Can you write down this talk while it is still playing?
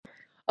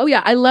Oh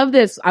yeah, I love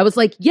this. I was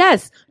like,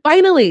 yes,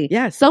 finally.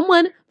 Yes.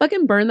 Someone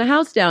fucking burned the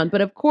house down.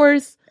 But of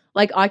course,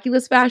 like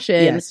Oculus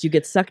fashion, Yes, you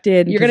get sucked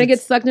in. you're going to get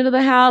sucked into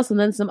the house and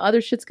then some other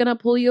shit's going to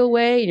pull you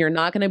away and you're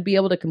not going to be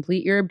able to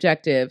complete your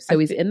objective. So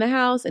he's in the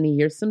house and he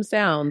hears some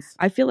sounds.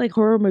 I feel like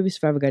horror movie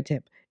survival guide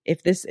tip.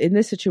 If in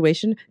this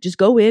situation, just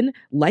go in,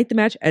 light the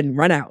match, and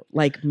run out.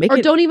 Like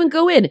don't even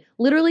go in.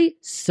 Literally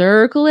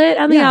circle it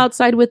on the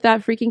outside with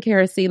that freaking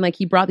kerosene. Like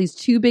he brought these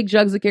 2 big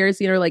jugs of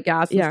kerosene or like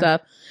gas and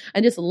stuff,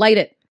 and just light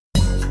it.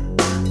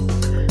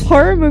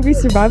 Horror Movie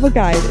Survival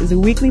Guide is a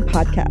weekly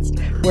podcast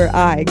where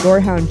I,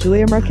 gorehound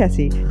Julia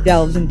Marquesi,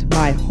 delves into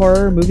my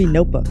horror movie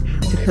notebook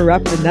to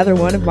corrupt another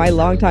one of my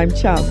longtime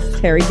chums,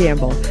 Terry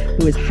Gamble,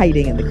 who is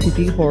hiding in the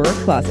creepy horror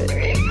closet.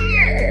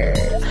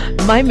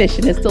 My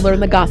mission is to learn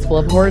the gospel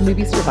of horror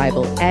movie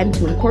survival and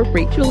to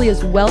incorporate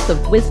Julia's wealth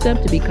of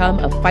wisdom to become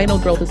a final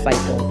girl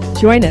disciple.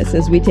 Join us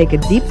as we take a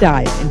deep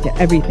dive into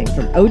everything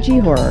from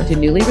OG horror to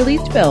newly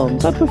released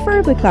films, but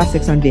preferably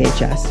classics on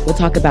VHS. We'll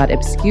talk about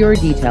obscure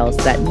details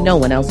that no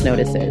one else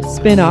notices.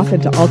 Spin off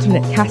into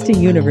alternate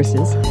casting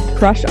universes,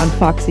 crush on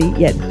foxy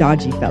yet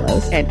dodgy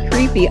fellows, and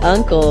creepy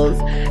uncles,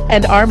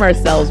 and arm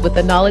ourselves with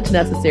the knowledge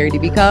necessary to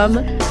become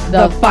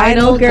the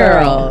final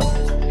girl.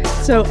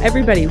 So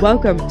everybody,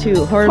 welcome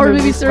to Horror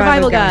Movie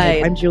Survival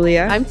Guide. I'm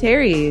Julia. I'm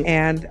Terry.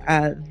 And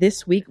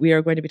this week we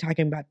are going to be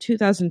talking about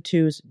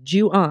 2002's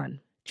Ju-On.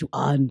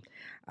 Ju-On.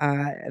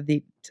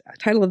 The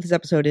title of this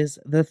episode is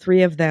The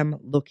Three of Them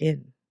Look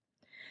In.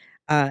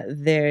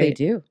 They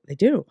do.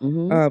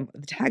 Mm-hmm.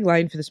 The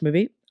tagline for this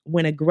movie,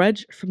 when a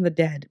grudge from the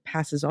dead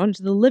passes on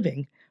to the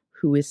living,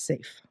 who is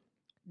safe?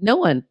 No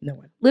one.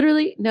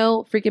 Literally,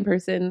 no freaking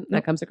person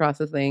that comes across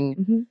this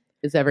thing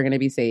is ever going to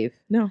be safe.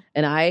 No.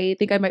 And I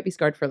think I might be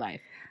scarred for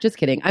life. Just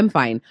kidding. I'm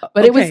fine.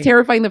 But It was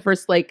terrifying the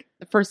first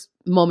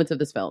moments of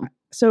this film.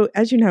 So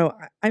as you know,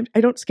 I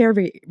don't scare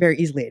very, very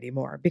easily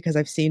anymore because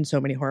I've seen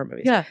so many horror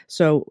movies. Yeah.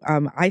 So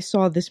I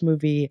saw this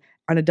movie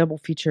on a double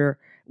feature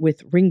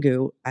with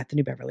Ringu at the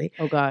New Beverly.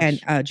 Oh gosh.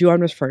 And Ju-On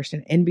was first.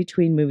 And in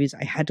between movies,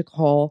 I had to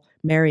call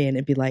Marion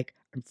and be like,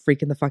 I'm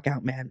freaking the fuck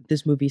out, man.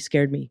 This movie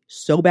scared me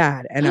so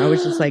bad. And I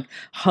was just like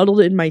huddled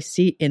in my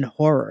seat in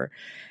horror.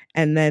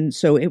 And then,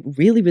 so it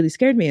really, really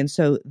scared me. And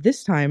so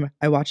this time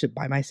I watched it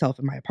by myself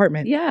in my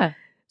apartment. Yeah.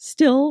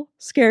 Still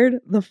scared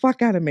the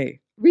fuck out of me.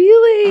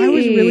 Really? I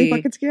was really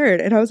fucking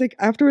scared. And I was like,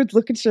 afterwards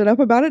looking shit up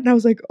about it. And I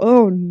was like,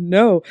 oh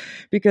no,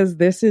 because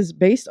this is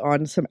based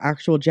on some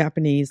actual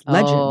Japanese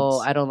legends.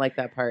 Oh, I don't like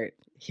that part.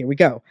 Here we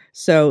go.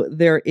 So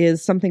there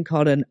is something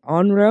called an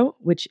onro,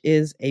 which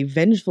is a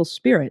vengeful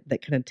spirit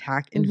that can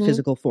attack in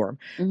physical form.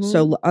 Mm-hmm.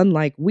 So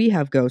unlike we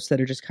have ghosts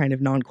that are just kind of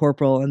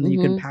non-corporal and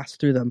you can pass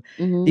through them,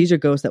 these are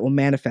ghosts that will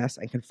manifest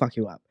and can fuck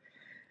you up.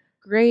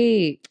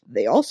 Great.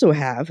 They also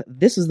have,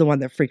 this is the one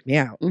that freaked me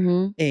out,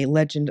 a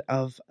legend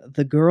of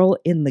the girl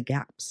in the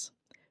gaps,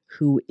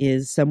 who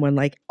is someone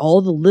like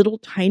all the little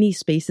tiny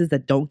spaces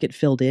that don't get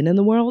filled in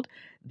the world.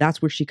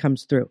 That's where she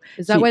comes through.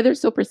 Is that why they're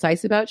so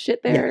precise about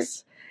shit there?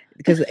 Yes.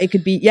 Because it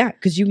could be,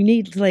 because you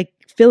need to like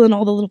fill in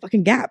all the little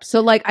fucking gaps.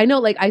 So like, I know,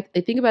 like I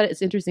think about it,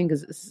 it's interesting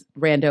because it's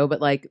rando, but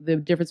like the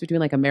difference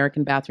between like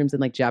American bathrooms and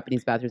like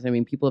Japanese bathrooms. I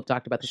mean, people have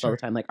talked about this all the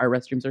time. Like our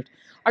restrooms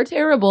are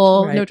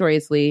terrible,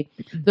 notoriously.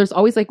 There's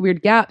always like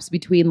weird gaps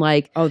between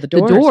like the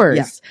doors.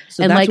 Yeah.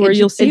 So and that's like where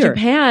you'll see in her.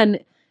 Japan,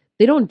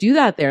 they don't do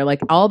that there.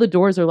 Like all the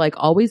doors are like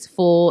always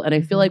full. And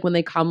I feel like when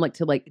they come like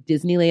to like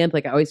Disneyland,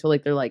 like I always feel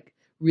like they're like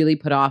really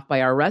put off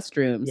by our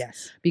restrooms.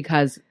 Yes.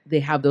 Because they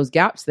have those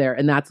gaps there.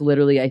 And that's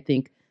literally, I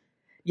think,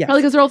 yes.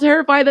 Probably because they're all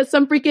terrified that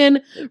some freaking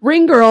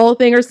ring girl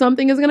thing or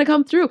something is going to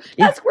come through.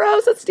 That's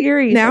gross. That's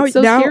scary. That's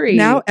so scary.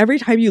 Now, every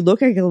time you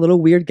look at a little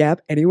weird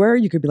gap anywhere,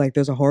 you could be like,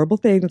 there's a horrible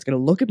thing that's going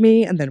to look at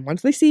me. And then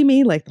once they see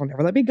me, like, they'll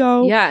never let me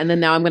go. Yeah. And then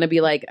now I'm going to be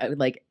like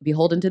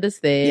beholden to this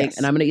thing.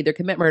 And I'm going to either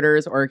commit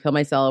murders or kill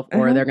myself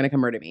or they're going to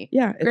come murder me.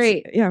 Yeah.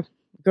 Great. Yeah.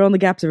 Girl in the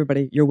gaps,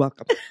 everybody. You're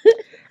welcome.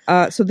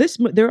 So she's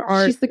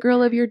the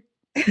girl of your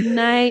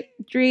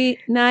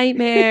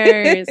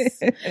nightmares.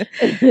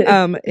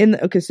 So in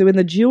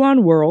the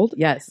Ju-On world,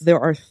 yes, there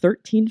are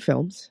 13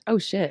 films. Oh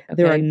shit. Okay.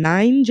 There are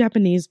 9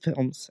 Japanese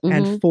films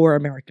and 4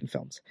 American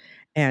films.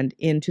 And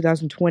in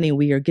 2020,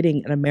 we are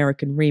getting an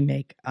American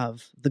remake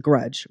of The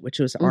Grudge, which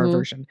was our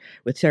version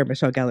with Sarah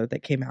Michelle Gellar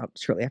that came out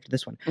shortly after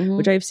this one,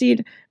 which I've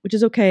seen, which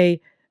is okay.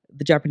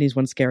 The Japanese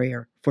one's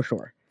scarier for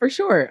sure. For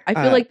sure. I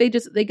feel like they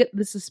get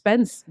the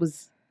suspense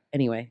was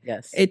anyway.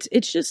 Yes.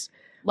 It's just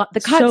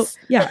the cuts.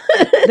 So,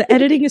 the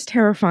editing is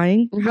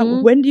terrifying.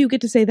 When do you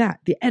get to say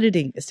that? The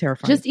editing is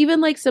terrifying. Just even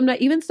like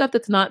even stuff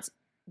that's not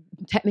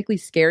technically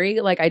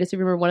scary. Like I just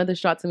remember one of the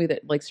shots in me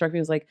that like struck me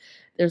was like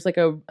there's like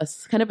a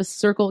kind of a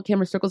circle,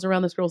 camera circles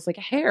around this girl's like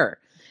hair,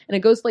 and it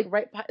goes like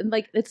right and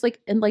like it's like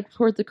and like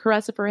towards the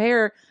caress of her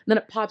hair, and then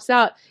it pops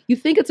out. You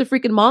think it's a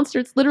freaking monster.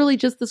 It's literally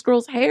just this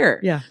girl's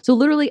hair. Yeah. So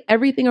literally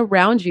everything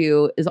around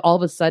you is all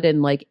of a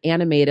sudden like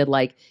animated,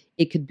 like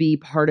it could be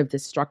part of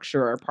this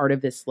structure or part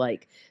of this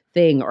like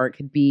thing, or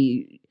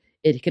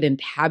it could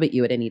inhabit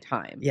you at any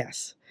time.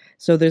 Yes.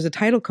 So there's a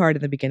title card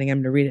in the beginning. I'm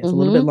going to read it. It's a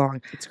little bit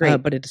long. It's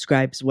great. But it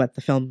describes what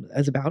the film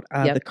is about.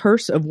 Yep. The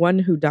curse of one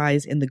who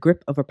dies in the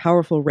grip of a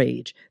powerful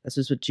rage. This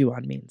is what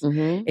Ju-on means.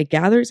 Mhm. It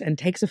gathers and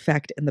takes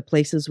effect in the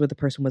places where the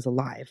person was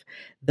alive.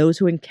 Those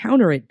who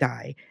encounter it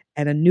die,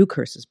 and a new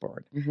curse is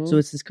born. Mhm. So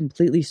it's this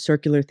completely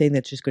circular thing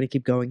that's just going to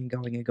keep going and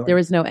going and going. There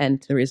is no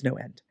end. There is no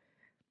end.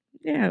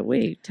 Yeah,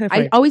 wait. I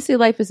Terrifying. always say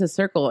life is a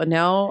circle, and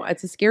now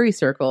it's a scary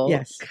circle.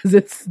 Yes.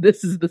 because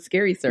this is the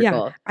scary circle.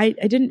 Yeah, I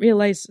didn't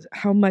realize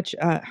how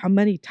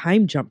many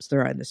time jumps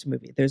there are in this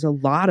movie. There's a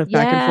lot of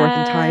back and forth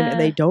in time, and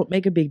they Yeah. don't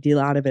make a big deal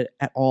out of it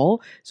at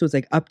all. So it's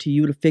like up to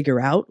you to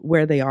figure out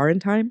where they are in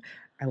time.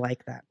 I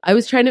like that. I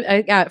was trying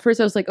to. At first,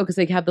 I was like, oh, because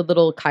they have the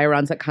little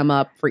chirons that come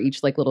up for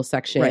each like little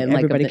section, Right, like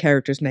everybody of the,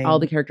 character's name. all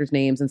the characters'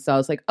 names, and so I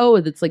was like, oh,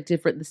 it's like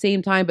different, the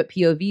same time, but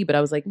POV. But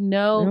I was like,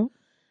 no.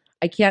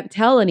 I can't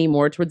tell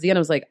anymore. Towards the end,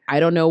 I was like, I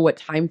don't know what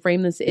time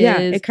frame this is. Yeah,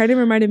 it kind of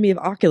reminded me of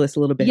Oculus a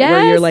little bit,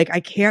 where you're Yes. like, I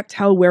can't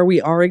tell where we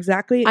are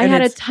exactly. I and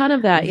had a it's ton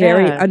of that.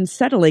 very Yeah.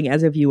 unsettling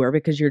as a viewer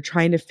because you're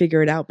trying to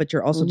figure it out, but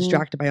you're also Mhm.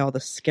 distracted by all the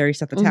scary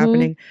stuff that's Mhm.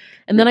 happening.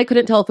 And then I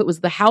couldn't tell if it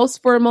was the house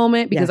for a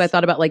moment because I Yes.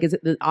 thought about like, is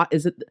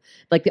it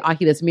like the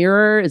Oculus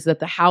mirror? Is that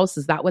the house?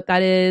 Is that what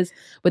that is?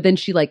 But then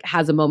she like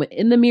has a moment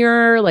in the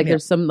mirror. Like Yeah.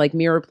 there's some like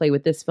mirror play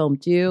with this film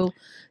too.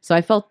 So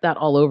I felt that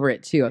all over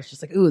it too. I was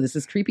just like, ooh, this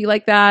is creepy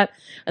like that.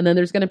 And then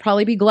there's going to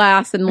probably be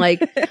glass and like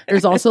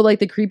there's also like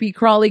the creepy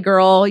crawly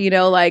girl, you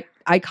know, like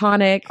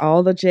iconic.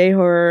 All the J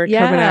horror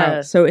coming Yeah.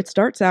 out. So it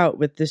starts out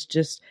with this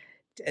just,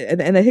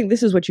 and I think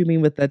this is what you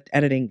mean with the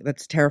editing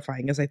that's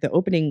terrifying, is like the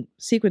opening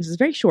sequence is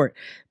very short,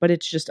 but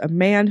it's just a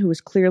man who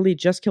has clearly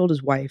just killed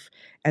his wife,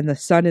 and the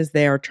son is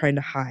there trying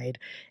to hide,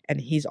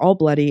 and he's all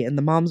bloody, and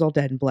the mom's all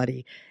dead and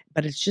bloody.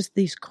 But it's just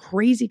these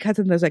crazy cuts,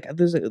 and there's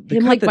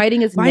Him like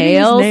biting his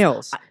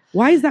nails.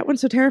 Why is that one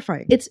so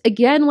terrifying? It's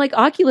again like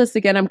Oculus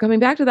again. I'm coming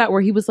back to that where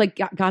he was like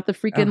got the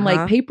freaking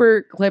like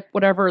paper clip,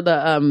 whatever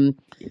the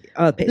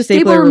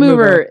staple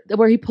remover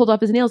where he pulled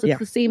off his nails. It's Yeah.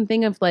 the same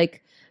thing of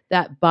like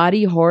that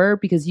body horror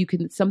because you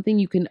can something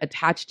you can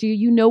attach to.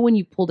 You know when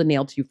you pulled a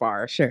nail too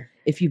far, Sure.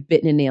 if you've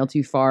bitten a nail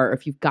too far, or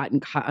if you've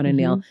gotten caught on a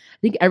nail. Mhm. I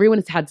think everyone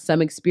has had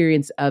some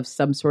experience of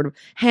some sort of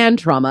hand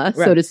trauma,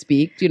 so Right. to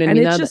speak. Do you know what I And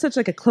mean? it's Now just such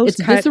like a close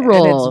it's cut,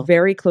 visceral. and it's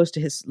very close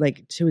to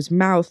his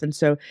mouth, and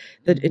so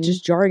that it's Mhm.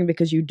 just jarring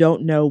because you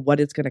don't know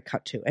what it's going to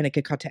cut to, and it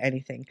could cut to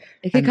anything.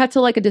 it could and- cut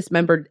to like a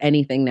dismembered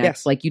anything next.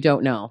 Yes. Like you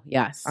don't know.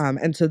 Yes.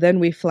 And so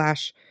then we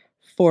flash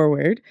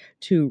forward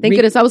to Thank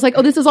goodness. I was like,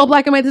 oh, this is all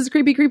black and white. This is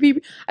creepy, creepy.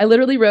 I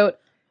literally wrote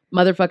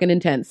motherfucking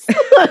intense.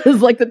 It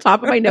was like the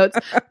top of my notes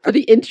for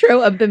the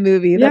intro of the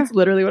movie. That's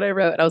literally what I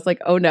wrote. And I was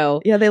like, oh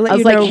no. Yeah, they let I was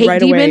you like, know hate right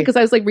demon. away. Because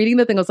I was like reading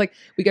the thing. I was like,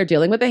 we are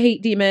dealing with a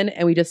hate demon.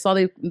 And we just saw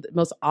the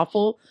most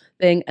awful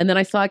thing. And then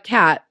I saw a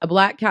cat, a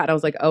black cat. I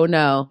was like, oh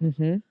no,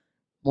 Mm-hmm.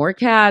 more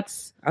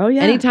cats. Oh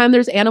yeah, Anytime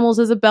there's animals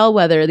as a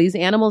bellwether, these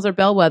animals are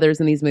bellwethers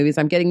in these movies.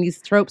 I'm getting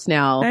these tropes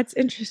now. that's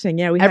interesting.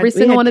 Yeah, Every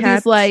single one of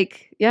cats. these,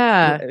 like,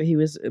 yeah.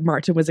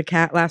 Martin was a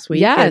cat last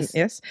week. Yes. and-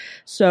 yes.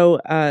 So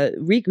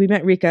we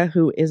met Rika,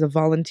 who is a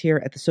volunteer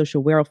at the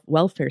social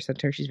welfare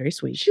center. She's very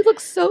sweet. She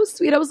looks so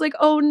sweet. I was like,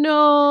 oh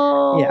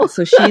no. Yeah,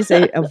 so she's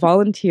a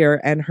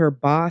volunteer, and her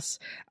boss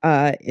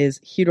is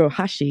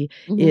Hirohashi,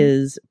 Mhm.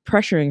 is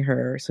pressuring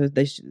her so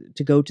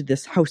to go to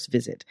this house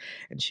visit,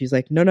 and she's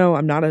like, "No,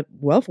 I'm not a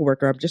welfare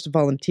worker. I'm just a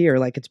volunteer.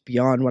 Like it's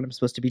beyond what I'm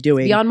supposed to be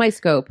doing." Beyond my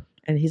scope.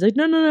 And he's like,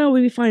 "No,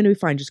 we'll be fine. We'll be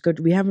fine. Just go.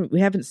 We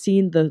haven't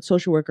seen the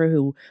social worker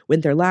who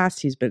went there last.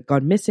 He's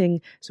gone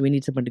missing, so we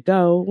need someone to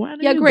go." Why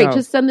don't Yeah, you great. go?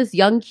 Just send this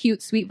young,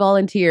 cute, sweet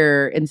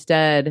volunteer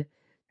instead.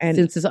 And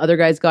Since this other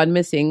guy's gone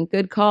missing.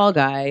 Good call,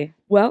 guy.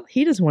 well,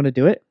 he doesn't want to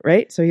do it,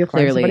 right? So he'll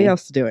find Clearly. somebody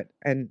else to do it.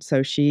 And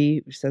so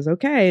she says,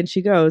 okay. And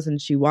she goes and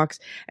she walks.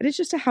 And it's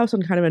just a house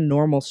on kind of a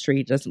normal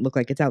street. It doesn't look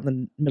like it's out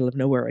in the middle of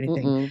nowhere or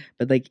anything. Mm-mm.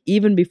 But like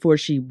even before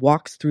she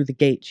walks through the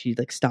gate, she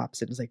like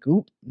stops and is like,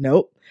 oop,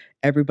 nope.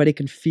 Everybody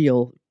can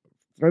feel,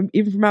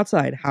 even from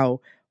outside,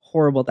 how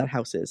horrible that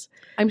house is.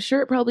 I'm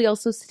sure it probably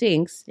also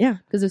stinks. Yeah.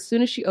 Because as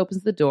soon as she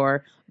opens the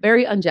door,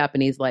 very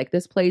un-Japanese like,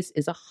 this place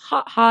is a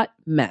hot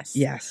mess.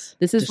 Yes.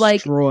 This is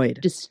destroyed.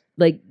 just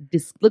like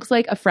this looks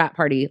like a frat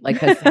party.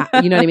 Like you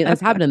know what I mean?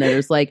 That's happening there.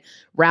 There's like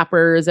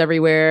rappers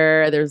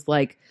everywhere. There's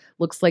like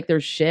looks like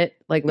there's shit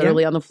like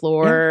literally on the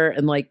floor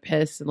and like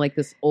piss and like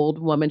this old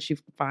woman she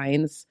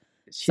finds.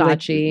 She like,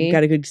 Sachi.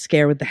 got a good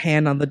scare with the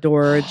hand on the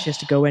door, and she has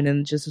to go in,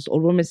 and just this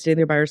old woman standing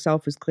there by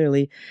herself who's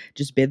clearly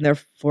just been there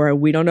for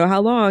we don't know how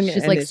long. She's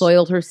and like it's-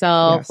 soiled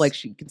herself. Yes. Like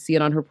she can see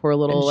it on her poor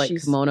little And like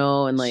she's-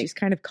 kimono and like she's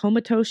kind of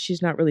comatose.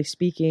 She's not really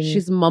speaking.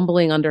 she's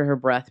mumbling under her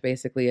breath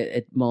basically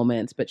at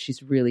moments, but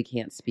she's really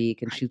can't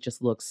speak and she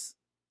just looks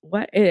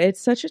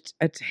it's such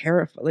a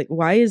terrifying. Like,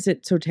 why is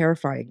it so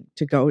terrifying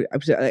to go?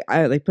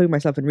 I like putting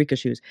myself in Rika's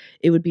shoes.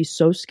 It would be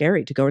so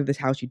scary to go into this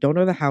house. You don't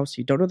know the house.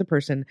 You don't know the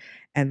person,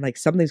 and like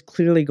something's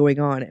clearly going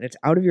on, and it's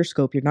out of your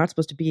scope. You're not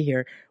supposed to be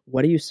here.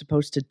 What are you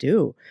supposed to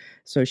do?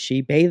 So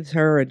she bathes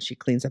her and she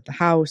cleans up the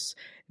house.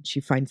 And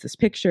she finds this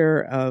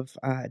picture of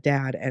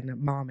dad and a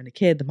mom and a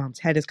kid. The mom's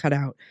head is cut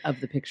out,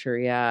 of the picture,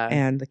 yeah.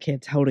 and the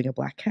kid's holding a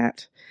black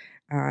cat.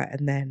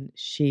 And then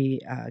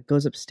she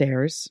goes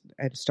upstairs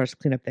and starts to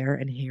clean up there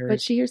and hears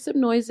But she hears some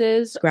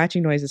noises.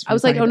 scratching noises. From I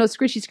was like, inside- oh no,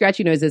 scratchy,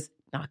 scratchy noises.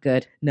 Not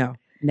good. no,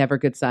 Never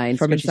good sign.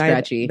 from Scratchy, inside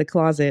scratchy. the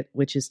closet,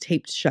 which is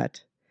taped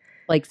shut.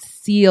 Like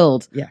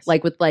sealed. Yes,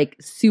 Like with like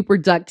super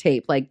duct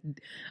tape. Like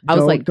I was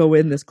Don't like, go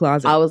in this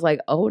closet. I was like,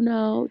 oh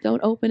no,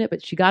 don't open it.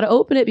 But she got to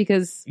open it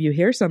because You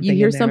hear something. you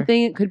hear in there.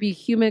 something. It could be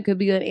human. It could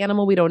be an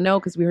animal. We don't know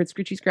because we heard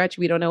screechy, scratchy.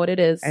 We don't know what it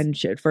is. And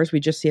at first,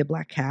 we just see a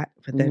black cat,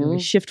 but then we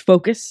Mhm. shift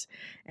focus,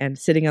 and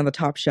sitting on the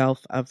top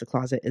shelf of the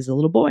closet is a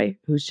little boy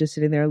who's just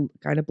sitting there,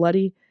 kind of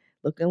bloody,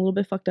 looking a little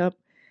bit fucked up.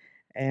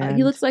 And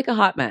he looks like a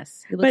hot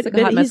mess. He looks like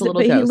a hot mess. A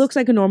little he toast. looks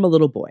like a normal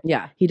little boy.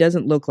 yeah, He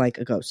doesn't look like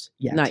a ghost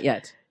yet. not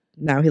yet.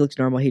 Now he looks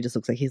normal. He just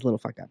looks like he's a little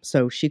fucked up.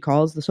 So she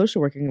calls the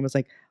social worker and was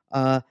like,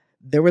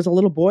 there was a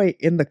little boy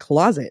in the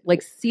closet.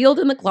 Like sealed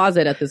in the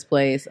closet at this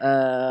place.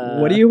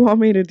 What do you want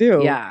me to do?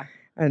 Yeah.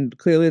 And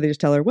clearly they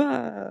just tell her,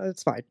 well,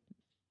 it's fine.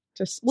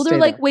 Just Well, stay they're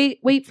like, there.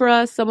 wait for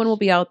us. Someone will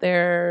be out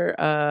there.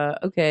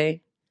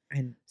 Okay.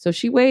 And So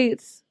she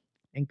waits.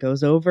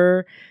 goes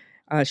over.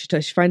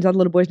 She finds out the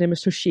little boy's name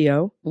is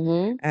Toshio,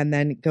 Mm-hmm. and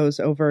then goes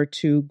over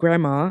to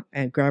Grandma,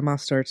 and Grandma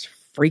starts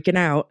freaking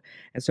out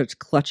and starts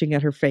clutching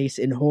at her face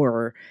in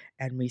horror.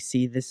 And we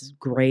see this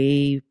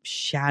gray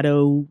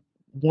shadow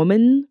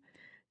woman.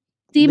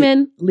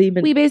 Demon.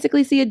 Leaving. We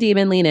basically see a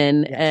demon lean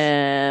in, Yes.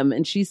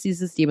 and she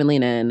sees this demon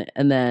lean in,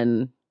 and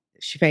then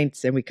She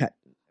faints, and we cut.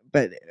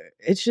 But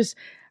it's just,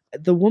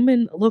 the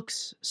woman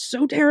looks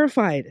so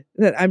terrified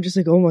that I'm just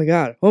like, oh my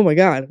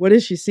God, what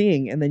is she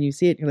seeing? And then you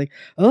see it, and you're like,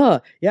 oh,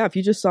 yeah, if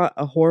you just saw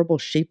a horrible,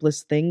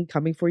 shapeless thing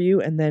coming for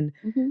you and then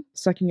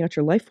sucking out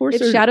your life force.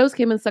 if shadows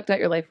came and sucked out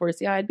your life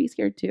force, yeah, I'd be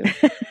scared too.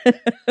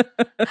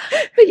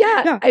 But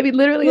yeah, I mean,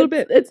 literally, a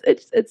little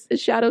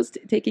it's shadows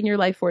taking your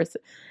life force,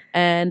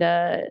 and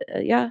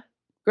yeah,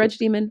 grudge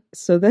demon.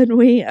 So then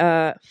we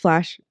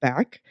flash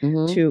back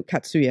Mhm. to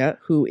Katsuya,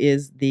 who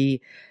is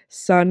the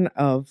son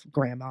of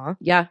Grandma,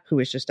 Yeah, who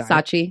has just died.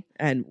 Sachi,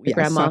 And the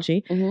grandma.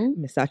 Sachi,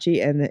 Mm-hmm.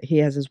 Misachi, and he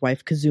has his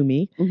wife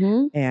Kazumi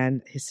Mm-hmm.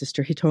 and his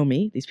sister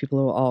Hitomi. These people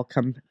will all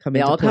come They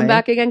into all come play.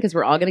 back again because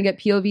we're all gonna get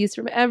POVs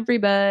from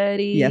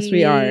everybody. Yes,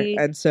 we are.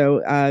 And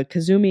so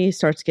Kazumi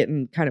starts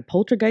getting kind of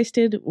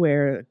poltergeisted,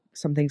 where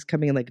something's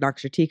coming and like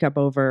knocks her teacup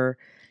over.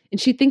 And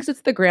she thinks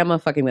it's the grandma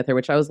fucking with her,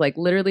 which I was like,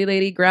 literally,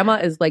 lady, grandma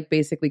is like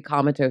basically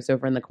comatose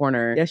over in the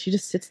corner. Yeah, she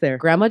just sits there.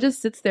 Grandma just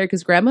sits there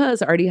because grandma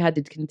has already had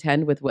to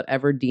contend with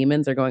whatever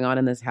demons are going on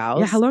in this house.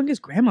 Yeah, how long has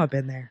Grandma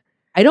been there?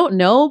 I don't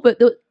know,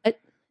 but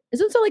it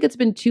doesn't sound like it's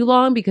been too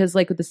long because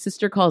like the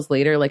sister calls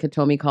later, like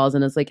Hitomi calls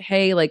and is like,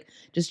 hey, like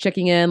just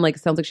checking in. Like,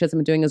 sounds like she hasn't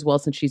been doing as well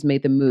since she's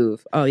made the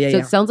move. Oh, yeah, So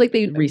yeah. it sounds like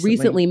they Recently.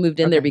 recently moved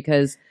in there Okay.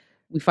 because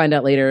we find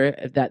out later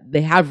that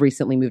they have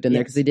recently moved in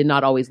there Yes. because they did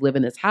not always live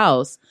in this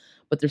house.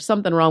 But there's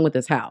something wrong with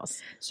this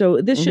house.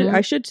 So this Mhm.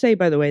 I should say,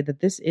 by the way, that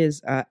this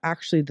is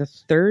actually the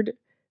third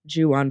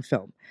Ju-on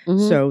film.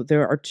 Mhm. So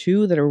there are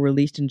two that are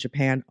released in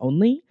Japan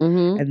only,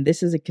 Mhm. and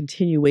this is a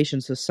continuation.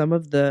 So some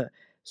of the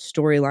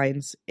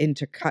storylines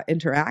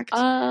interact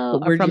Oh,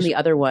 but we're from just- the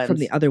other ones. from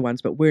the other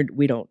ones, but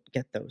we don't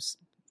get those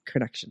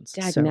connections.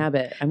 Dag So-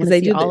 nabbit. I'm 'cause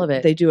going to see all of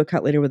it. They do a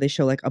cut later where they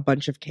show like a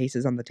bunch of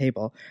cases on the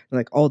table, and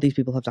like all these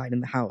people have died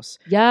in the house,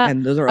 Yeah.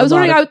 and those are. I was a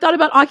lot wondering, of- I thought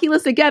about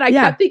Oculus again. I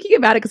Yeah. kept thinking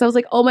about it because I was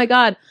like, oh my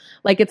God.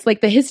 Like, it's like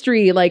the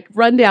history, like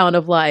rundown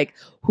of like,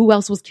 who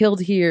else was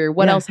killed here?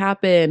 What Yeah. else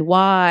happened?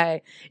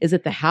 Why? Is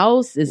it the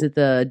house? Is it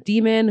the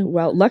demon?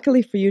 Well,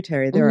 luckily for you,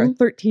 Terry, there are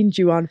 13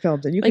 Ju-on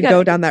films, and you I can got-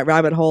 go down that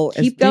rabbit hole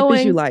as Keep deep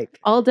as you going. like.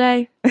 All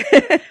day.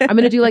 I'm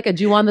going to do like a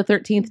Ju-on the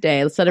 13th day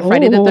instead of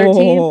Friday the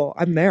 13th. Oh,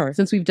 I'm there.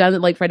 Since we've done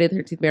like Friday the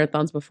 13th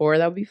marathons before,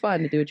 that would be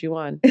fun to do a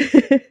Ju-on.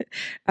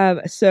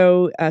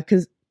 So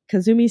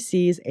Kazumi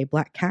sees a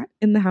black cat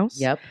in the house.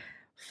 Yep.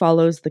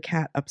 Follows the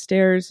cat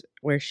upstairs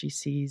where she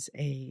sees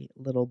a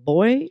little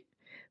boy,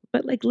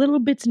 but like little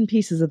bits and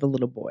pieces of the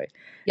little boy.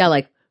 Yeah,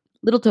 like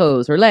little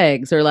toes or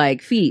legs or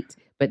like feet,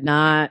 but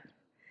not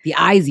the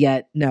eyes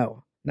yet.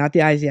 No, not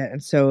the eyes yet.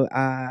 And so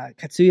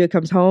Katsuya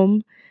comes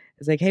home,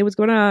 is like, hey, what's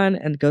going on?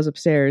 And goes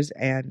upstairs,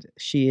 and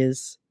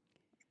she's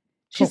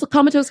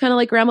comatose, kind of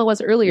like Grandma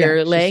was earlier,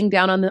 Yeah, laying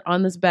down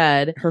on this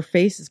bed. her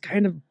face is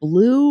kind of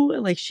blue.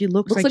 Like she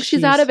looks Looks like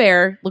she's out of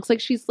air. Looks like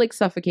she's like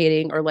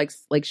suffocating, or like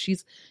she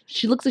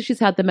looks like she's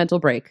had the mental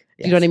break.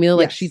 Do you know what I mean?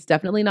 Like Yes. she's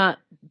definitely not.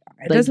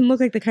 It like- doesn't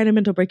look like the kind of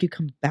mental break you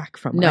come back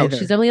from. No, either.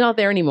 she's definitely not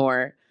there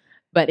anymore.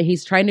 But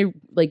he's trying to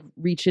like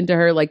reach into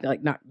her, like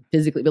not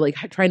physically, but like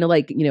trying to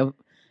like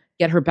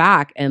get her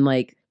back and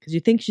like. because you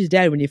think she's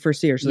dead when you first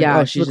see her. So Yeah,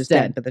 like, oh, she she's looks just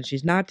dead. dead. But then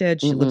she's not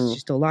dead. She looks Mm-mm.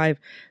 she's still alive.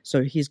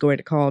 So he's going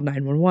to call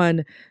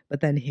 911. But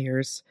then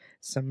hears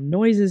some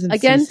noises and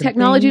Again, sees some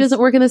technology things. doesn't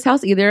work in this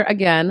house either.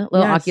 Again,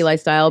 little Yes. Oculi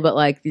style, but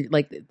like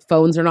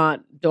phones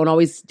don't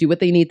always do what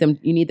they need them.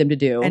 You need them to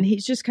do. And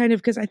he's just kind of,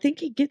 because I think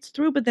he gets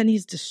through, but then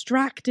he's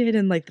distracted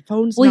and like the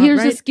phone's well, not here's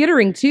right. the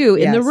skittering too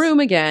in the Yes. room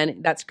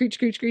again. That screech,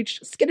 screech, screech,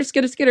 skitter,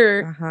 skitter,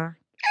 skitter. Uh-huh.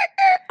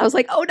 I was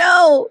like, oh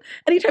no.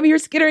 Anytime you're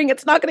skittering,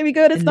 it's not going to be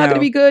good. It's not going to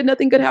No. be good.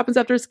 Nothing good happens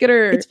after a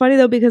skitter. It's funny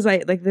though because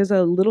there's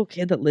a little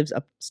kid that lives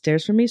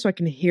upstairs from me, so I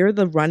can hear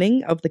the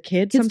running of the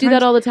kid. Kids do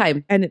that all the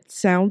time. and it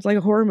sounds like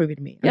a horror movie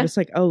to me. Yeah. I'm just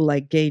like, oh,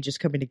 like Gage is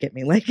coming to get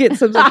me. Like it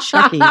sounds like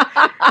Chucky,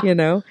 you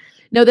know?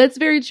 No, that's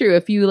very true.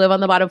 If you live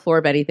on the bottom floor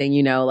of anything,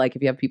 you know, like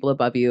if you have people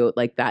above you,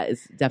 like that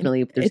is definitely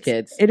if there's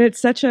kids. And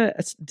it's such a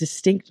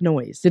distinct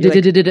noise. It's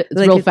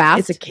real fast.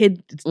 It's a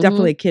kid. It's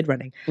definitely a kid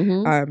running.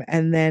 Mhm.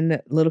 And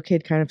then little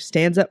kid kind of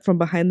stands up from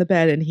behind the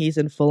bed, and he's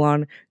in full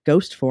on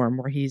ghost form,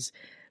 where he's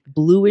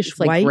bluish It's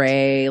like white,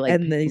 gray, like,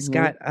 and then he's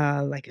got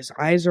like his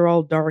eyes are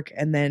all dark,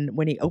 and then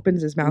when he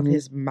opens his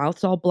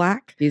mouth's all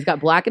black. He's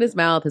got black in his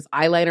mouth. His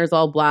eyeliner's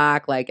all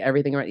black, like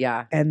everything.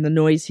 Yeah. And the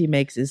noise he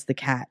makes is the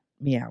cat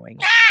meowing.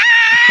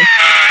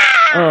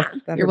 Oh,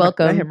 You're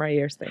welcome. That hit my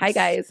ears. Thanks. Hi,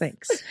 guys.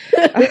 Thanks.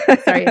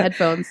 Sorry,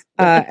 headphones.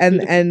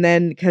 And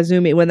then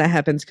Kazumi, when that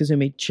happens,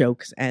 Kazumi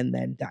chokes and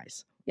then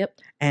dies. Yep.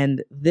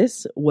 And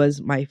this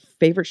was my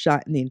favorite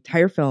shot in the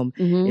entire film.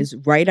 Mhm. Is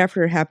right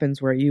after it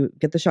happens, where you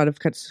get the shot of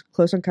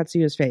close on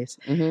Katsuya's face,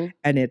 Mhm.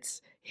 and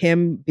it's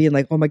him being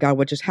like, "Oh my god,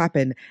 what just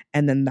happened?"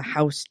 And then the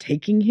house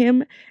taking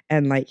him,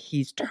 and like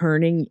he's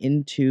turning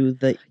into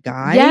the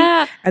guy.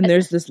 Yeah. And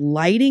there's this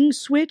lighting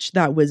switch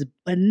that was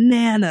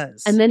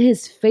bananas. And then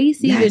his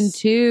face even Yes.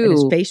 too. And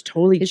his face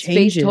totally His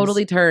changes. face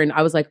totally turned.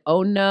 I was like,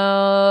 oh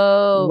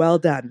no. Well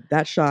done.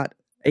 That shot,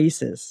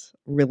 aces.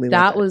 Really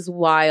that loved it. was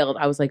wild.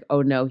 I was like,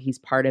 oh no, he's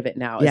part of it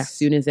now. Yes.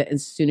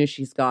 As soon as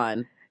she's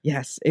gone.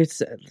 Yes,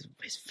 it's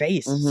his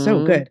face, so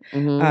Mhm. good.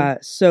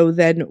 Mhm. So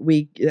then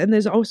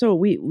there's also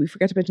we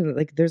forgot to mention that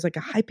like there's like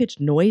a high pitched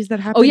noise that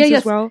happens yes.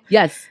 as well.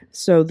 Yes.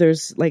 So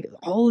there's like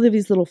all of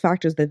these little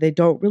factors that they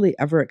don't really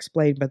ever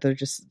explain, but they're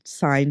just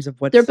signs of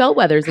what's They're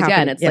bellwethers again.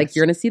 happening. It's like Yes.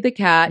 you're gonna see the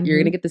cat, you're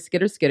Mhm. gonna get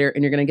the skitter,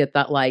 and you're gonna get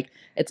that like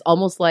it's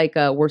almost like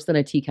worse than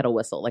a tea kettle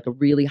whistle, like a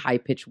really high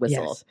pitched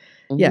whistle.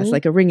 Yes,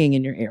 like a ringing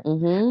in your ear.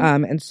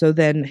 Mhm. And so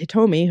then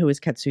Hitomi, who is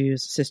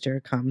Katsuyu's sister,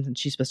 comes and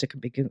she's supposed to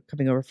be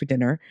coming over for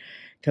dinner.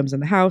 Comes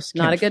in the house.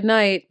 Not a good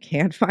night.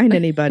 Can't find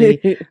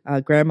anybody.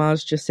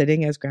 Grandma's just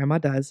sitting as grandma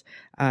does.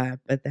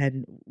 But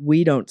then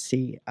we don't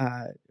see,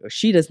 or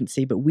she doesn't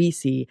see, but we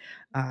see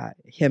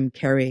him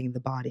carrying the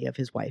body of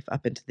his wife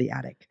up into the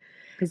attic.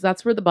 Because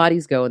that's where the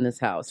bodies go in this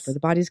house. Where the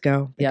bodies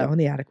go. They Yeah. go in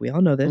the attic. We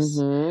all know this.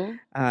 Mhm.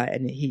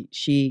 And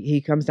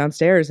he comes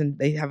downstairs and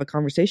they have a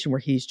conversation where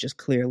he's just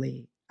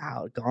clearly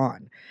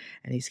gone.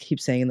 And he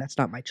keeps saying, "That's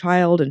not my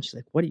child." And she's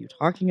like, "What are you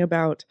talking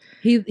about?"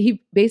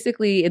 He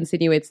basically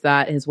insinuates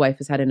that his wife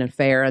has had an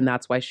affair and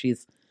that's why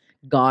she's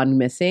gone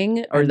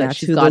missing, or And that that's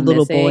she's who gone the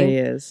little missing. boy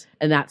is.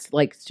 And that's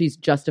like she's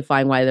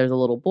justifying why there's a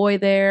little boy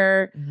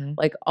there. Mhm.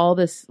 Like all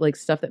this like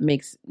stuff that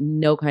makes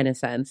no kind of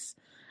sense.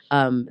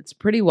 It's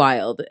pretty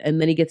wild.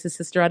 And then he gets his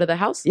sister out of the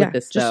house with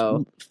this just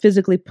though.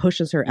 physically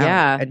pushes her out.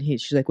 Yeah. And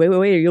she's like, wait,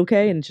 are you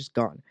okay? And she's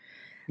gone.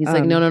 He's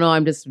like, no,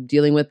 I'm just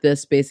dealing with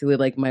this. Basically,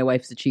 like my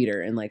wife's a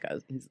cheater, and like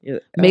Yeah,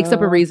 makes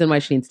up a reason why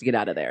she needs to get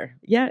out of there.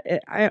 Yeah,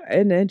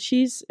 and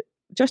she's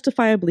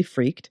justifiably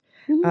freaked.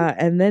 Mhm.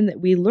 And then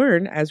we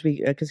learn as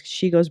because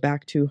she goes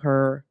back to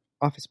her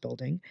office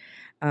building,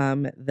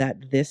 that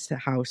this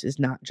house is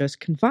not just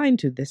confined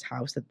to this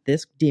house. That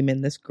this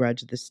demon, this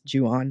grudge, this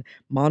Ju-on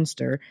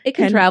monster It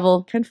can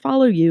travel. can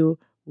follow you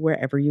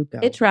wherever you go.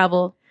 It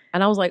travel.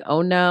 And I was like,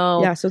 oh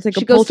no. Yeah, so it's like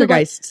She a goes to, like-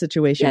 poltergeist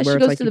situation Yeah, where she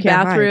it's goes like to you the can't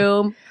hide.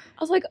 bathroom.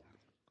 I was like,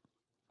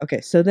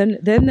 Okay, so then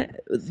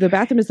the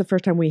bathroom is the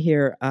first time we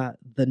hear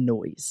the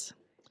noise.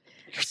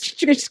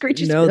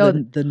 screeches. No,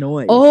 the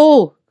noise.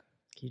 Oh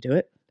Can you do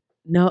it?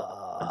 no,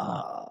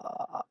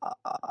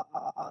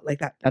 Like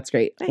that. that's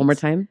great. One more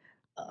Thanks. time.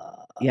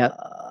 Yep.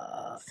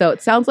 So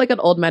it sounds like an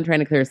old man trying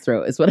to clear his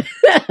throat. Is what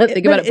I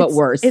think about it, but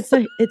worse. It's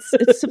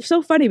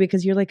so funny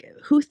because you're like,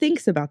 who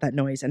thinks about that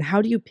noise, and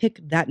how do you pick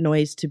that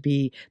noise to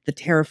be the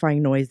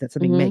terrifying noise that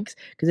something Mhm. makes?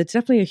 Because it's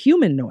definitely a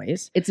human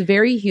noise, It's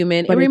very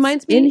human. but It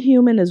reminds me.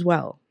 inhuman as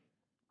well.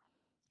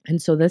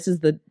 And so this is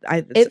It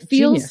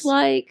feels genius.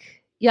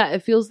 like, yeah,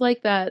 it feels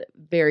like that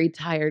very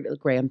tired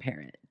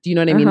grandparent. Do you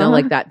know what I mean? Though,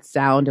 like that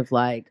sound of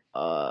like,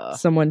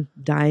 someone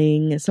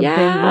dying, something.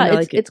 yeah, you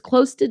know, it's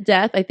close to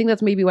death. I think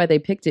that's maybe why they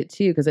picked it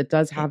too, because it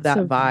does have that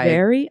it's a vibe.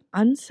 very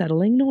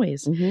unsettling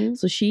noise. Mhm.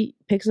 So she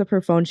picks up her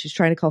phone. She's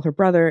trying to call her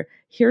brother.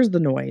 Hears the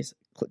noise,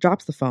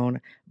 drops the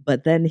phone,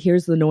 but then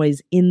hears the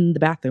noise in the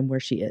bathroom where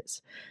she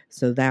is.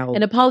 So now,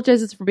 And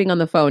apologizes for being on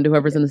the phone to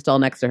whoever's in the stall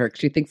next to her. 'Cause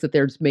she thinks that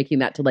they're just making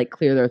that to like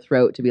clear their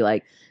throat, to be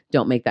like,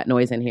 don't make that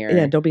noise in here.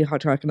 yeah, don't be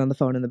hot talking on the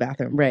phone in the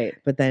bathroom. Right.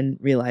 But then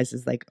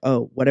realizes like,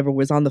 oh, whatever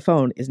was on the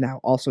phone is now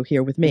also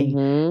here with me.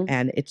 Mhm.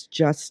 And it's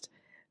just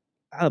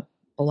a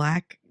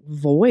black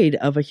void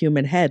of a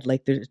human head.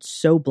 Like it's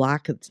so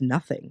black, it's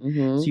nothing.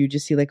 Mhm. So you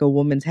just see like a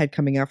woman's head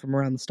coming out from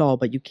around the stall,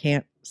 but you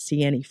can't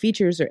see any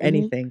features or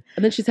anything.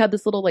 And then she's had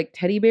this little like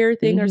teddy bear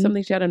thing or Mhm.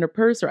 something she had in her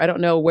purse, or I don't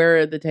know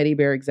where the teddy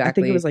bear I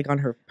exactly. think it was like on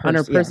her purse. on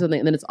her yeah. purse, and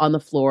then it's on the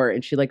floor,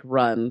 and she like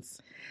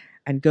runs.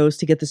 And goes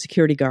to get the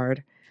security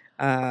guard.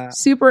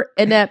 Super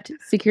inept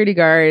security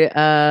guard.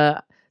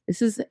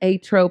 This is a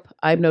trope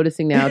I'm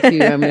noticing now too.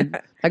 I'm going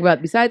to talk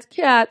about besides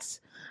cats.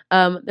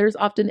 there's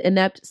often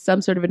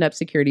some sort of inept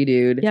security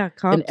dude. Yeah,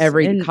 cops in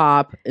every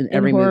cop in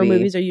every horror movie.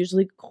 movies are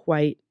usually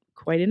quite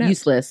inept.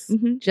 Useless.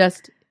 Mhm.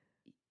 Just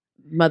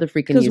mother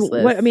freaking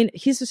useless.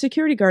 He's a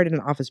security guard in an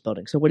office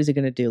building, so what is he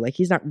going to do? Like,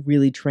 he's not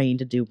really trained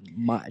to do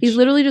much. He's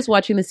literally just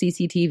watching the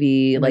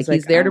CCTV. And Like,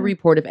 he's there to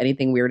report if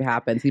anything weird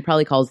happens. He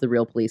probably calls the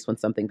real police when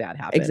something bad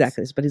happens.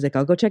 Exactly. But he's like,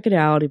 I'll go check it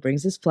out. He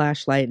brings his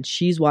flashlight, and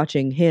she's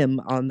watching him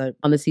on the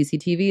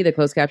CCTV, the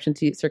closed caption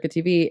circuit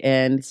TV,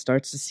 and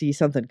starts to see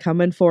something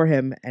coming for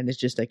him, and it's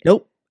just like,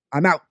 nope,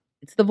 I'm out.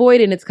 It's the void,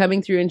 and it's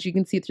coming through, and she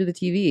can see it through the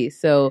TV.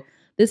 So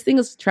this thing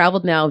has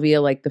traveled now via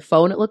like the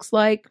phone. It looks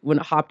like when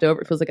it hopped over,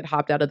 it feels like it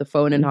hopped out of the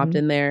phone and hopped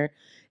in there.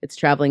 It's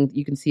traveling.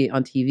 You can see it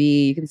on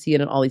TV. You can see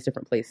it in all these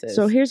different places.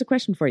 So here's a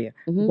question for you.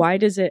 Why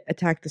does it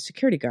attack the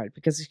security guard?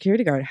 Because the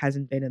security guard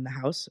hasn't been in the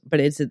house, but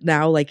is it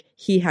now like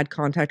he had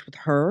contact with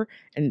her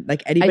and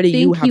like anybody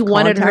you have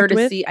contact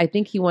with? I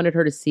think he wanted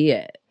her to see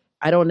it.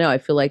 I don't know. I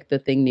feel like the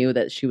thing knew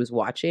that she was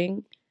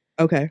watching.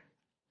 Okay.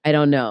 I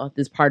don't know.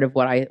 This is part of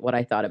what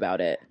I thought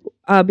about it.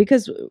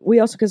 Because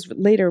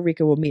later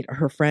Rika will meet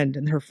her friend,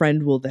 and her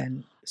friend will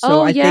then.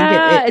 So I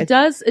think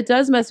it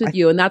does mess with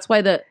you, and that's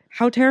why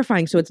how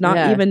terrifying. So it's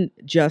not even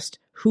just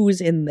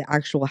who's in the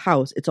actual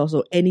house; it's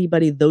also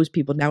anybody. Those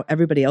people now,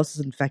 everybody else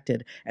is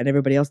infected, and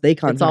everybody else they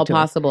contact. It's all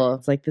possible.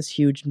 It's like this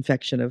huge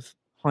infection of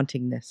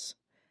hauntingness.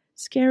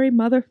 Scary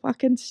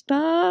motherfucking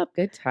stuff.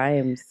 Good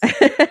times.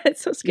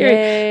 It's so scary.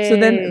 Yay. So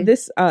then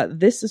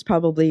this is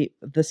probably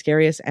the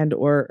scariest and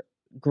or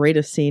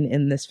greatest scene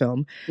in this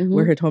film,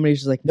 where Hitomi is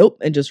just like, nope,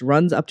 and just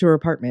runs up to her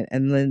apartment,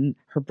 and then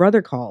her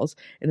brother calls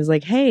and is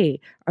like, hey,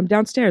 I'm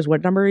downstairs,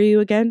 what number are you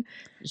again?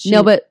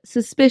 No, but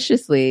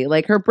suspiciously,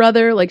 like her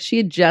brother, like she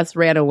had just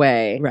ran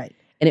away, right,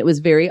 and it was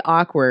very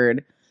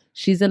awkward.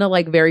 She's in a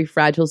like very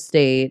fragile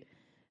state.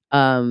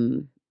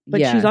 But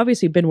she's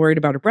obviously been worried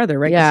about her brother,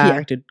 right? Because he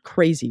acted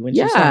crazy when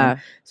she saw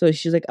him. So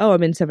she's like, oh,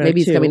 I'm in 702.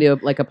 Maybe he's coming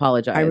to like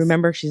apologize. I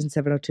remember she's in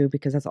 702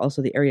 because that's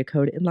also the area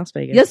code in Las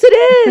Vegas. Yes, it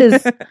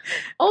is.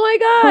 Oh my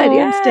God.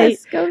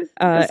 Yes. Go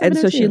and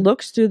so she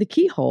looks through the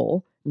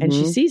keyhole and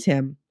she sees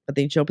him, but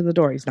then she opens the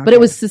door. He's not But there.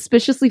 It was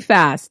suspiciously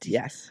fast.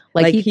 Yes.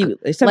 Like he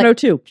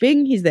 702.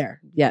 Bing, he's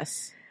there.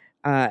 Yes.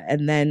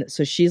 And then,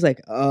 so she's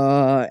like,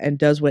 and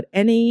does what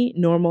any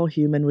normal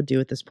human would do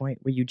at this point,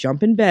 where you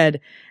jump in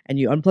bed and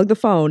you unplug the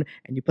phone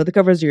and you put the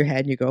covers over your head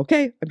and you go,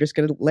 okay, I'm just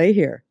going to lay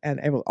here and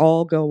it will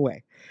all go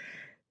away.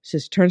 She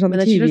just turns on the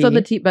TV. She turns on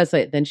the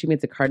TV. Then she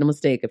makes a cardinal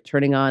mistake of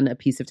turning on a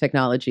piece of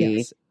technology.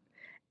 Yes.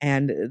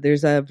 And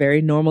there's a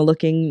very normal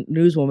looking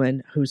newswoman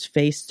whose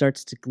face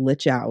starts to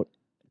glitch out.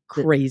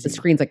 Crazy. The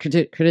screen's like,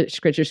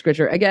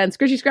 scritcher. Again,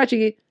 scritchy,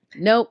 scratchy.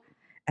 Nope.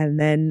 And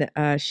then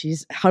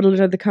she's huddled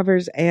under the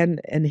covers,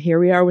 and here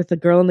we are with the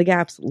girl in the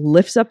gaps,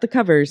 lifts up the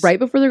covers. Right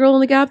before the girl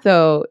in the gap,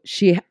 though,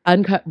 she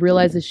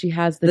realizes she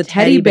has the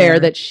teddy bear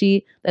that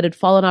had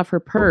fallen off her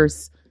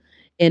purse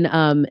in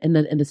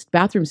the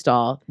bathroom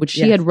stall, which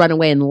she had run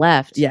away and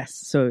left. Yes.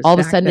 So all of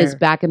a sudden it's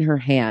back in her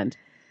hand.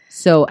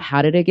 So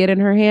how did it get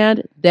in her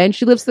hand? Then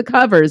she lifts the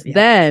covers. Yeah.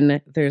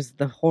 Then there's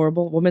the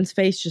horrible woman's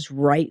face just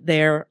right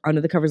there under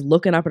the covers,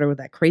 looking up at her with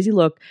that crazy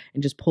look,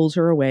 and just pulls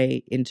her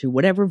away into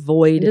whatever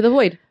void. Into the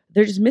void.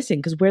 They're just missing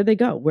because where they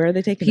go? Where are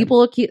they taking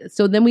people?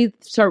 So then we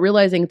start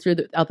realizing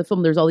throughout the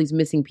film, there's all these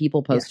missing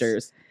people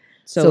posters. Yes.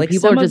 So like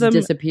people are just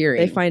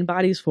disappearing. They find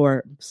bodies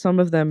for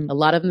some of them. A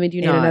lot of them they do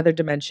in not. Another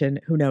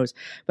dimension. Who knows?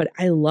 But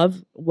I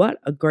love what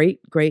a great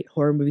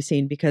horror movie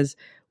scene, because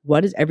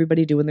what does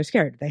everybody do when they're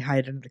scared? They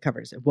hide under the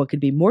covers. What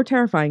could be more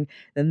terrifying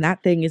than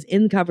that thing is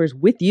in covers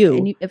with you,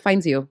 and it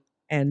finds you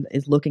and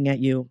is looking at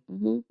you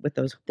with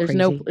those. There's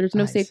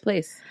no safe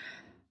place.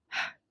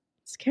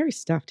 Scary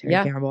stuff, Terry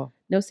Campbell.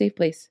 No safe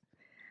place.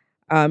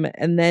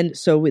 And then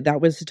so that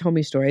was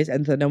Hitomi's stories,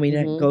 and then we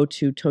go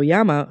to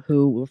Toyama,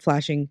 who were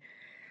flashing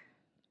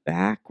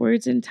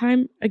backwards in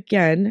time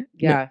again.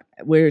 Yeah.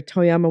 Where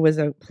Toyama was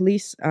a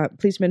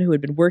policeman who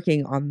had been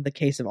working on the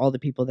case of all the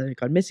people that had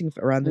gone missing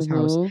around this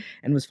house,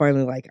 and was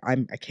finally like, I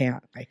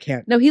can't.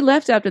 No, he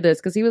left after this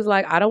because he was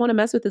like, I don't want to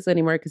mess with this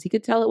anymore, because he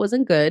could tell it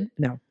wasn't good.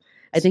 No.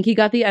 I think he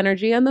got the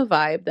energy and the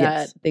vibe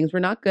that things were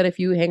not good if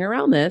you hang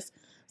around this.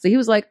 So he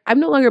was like, I'm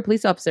no longer a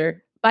police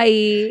officer.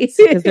 Bye.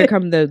 Because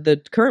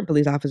the current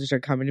police officers are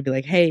coming to be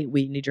like, hey,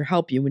 we need your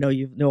help. We know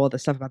you know all the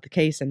stuff about the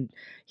case, and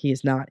he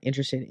is not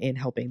interested in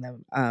helping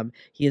them.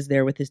 He is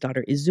there with his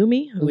daughter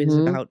Izumi, who is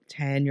about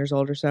 10 years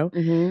old or so.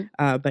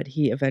 But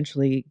he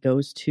eventually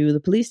goes to the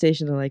police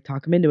station and like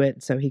talk him into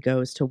it. So he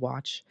goes to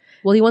watch.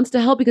 Well, he wants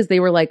to help because they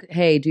were like,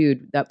 hey,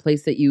 dude, that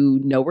place that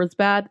you know was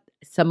bad,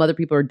 some other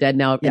people are dead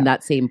now in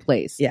that same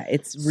place. Yeah,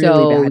 it's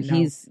really bad now.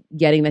 He's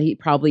getting that he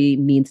probably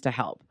needs to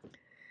help.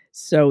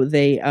 So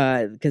they,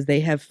 because they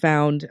have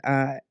found,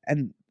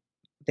 and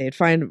they had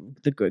found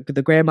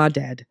the grandma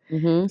dead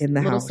in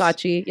the house. Little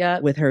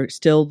Sachi, with her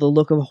still the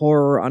look of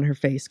horror on her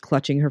face,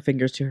 clutching her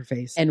fingers to her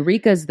face. And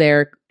Rika's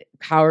there,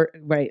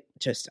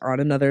 just on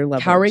another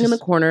level, cowering in the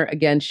corner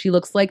again. She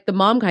looks like the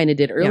mom kind of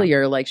did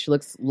earlier, like she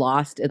looks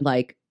lost and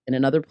like in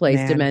another place,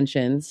 Man.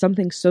 dimensions.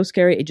 Something so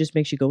scary, it just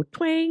makes you go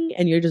twang,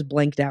 and you're just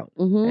blanked out.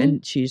 Mhm.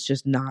 And she's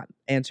just not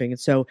answering it.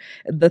 So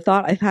the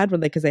thought I've had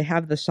because they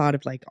have the shot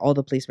of like all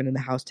the policemen in the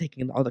house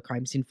taking all the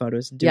crime scene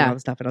photos and doing Yeah. all the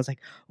stuff, and I was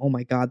like, oh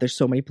my god, there's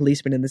so many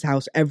policemen in this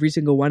house. Every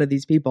single one of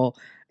these people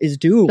is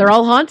doomed. They're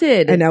all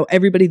haunted. and now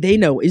everybody they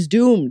know is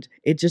doomed.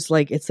 It's just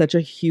like it's such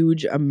a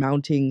huge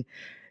amounting,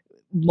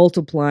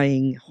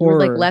 multiplying horror.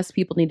 Like less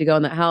people need to go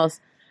in that house,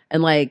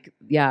 and like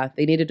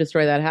they need to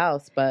destroy that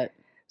house, but.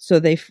 So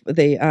they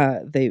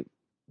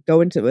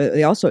go into.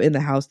 They also in the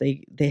house.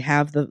 They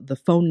have the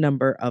phone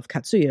number of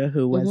Katsuya,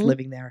 who was Mhm.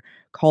 living there.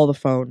 Call the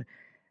phone.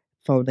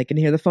 They can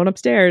hear the phone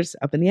upstairs,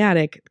 up in the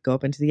attic. Go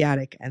up into the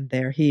attic, and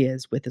there he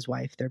is with his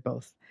wife. They're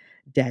both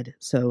dead.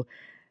 So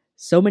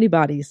many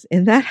bodies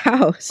in that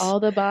house. All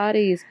the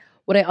bodies.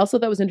 What I also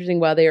thought was interesting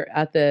while they were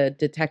at the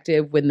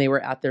detective, when they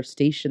were at their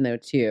station though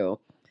too,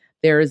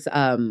 there's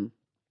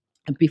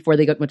before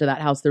they went to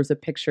that house, there's a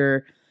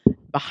picture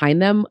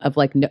behind them of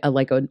like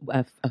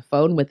a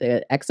phone with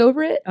an X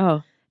over it. Oh,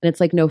 And it's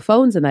like no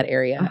phones in that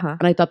area. Uh-huh.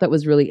 And I thought that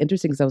was really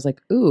interesting because I was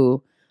like,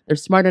 ooh, they're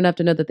smart enough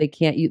to know that they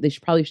can't use,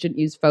 probably shouldn't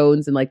use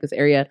phones in like this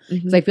area.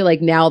 Because I feel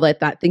like now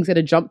that thing's going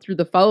to jump through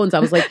the phones, I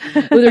was like,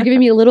 oh, they're giving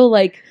me a little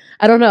like,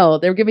 I don't know.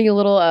 They're giving you a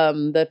little,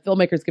 the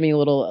filmmaker's giving you a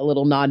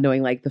little nod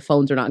knowing like the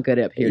phones are not good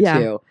up here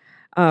too.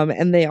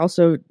 And they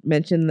also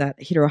mentioned that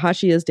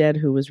Hirohashi is dead,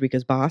 who was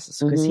Rika's boss,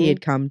 because he Mhm.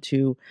 had come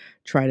to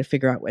try to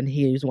figure out when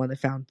he was the one that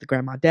found the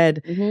grandma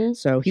dead. Mhm.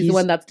 So He's the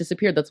one that's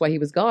disappeared. That's why he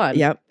was gone.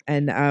 Yep.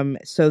 And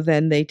so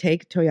then they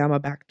take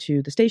Toyama back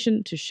to the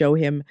station to show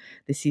him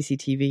the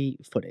CCTV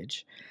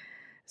footage.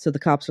 So the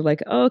cops are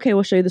like, oh, okay,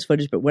 we'll show you this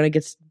footage. But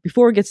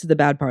before it gets to the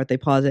bad part, they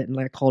pause it and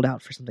like called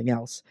out for something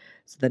else.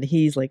 So then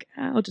he's like,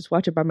 I'll just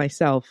watch it by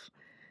myself.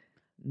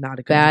 Not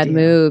a good Bad idea.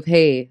 move.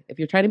 Hey, if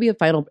you're trying to be a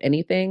final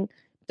anything,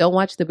 don't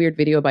watch the weird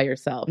video by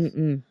yourself.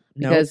 No.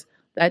 Because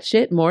that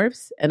shit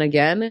morphs. And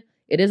again,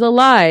 it is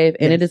alive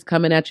and it Yes. is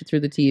coming at you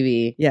through the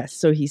TV. Yes,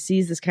 so he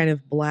sees this kind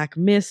of black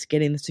mist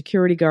getting the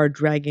security guard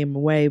dragging him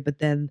away, but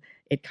then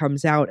it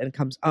comes out and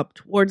comes up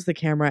towards the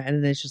camera,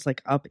 and then it's just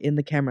like up in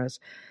the camera's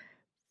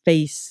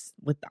face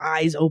with the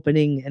eyes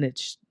opening, and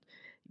it's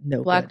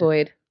no Black good.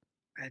 void.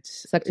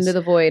 Sucked into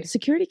the void.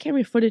 Security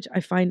camera footage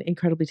I find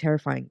incredibly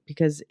terrifying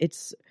because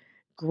it's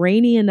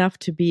grainy enough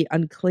to be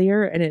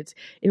unclear, and it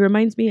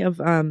reminds me of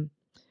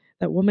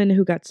that woman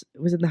who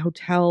was in the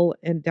hotel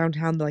in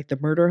downtown, like the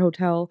murder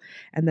hotel,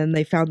 and then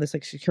they found this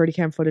like security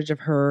cam footage of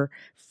her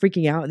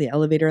freaking out in the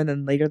elevator, and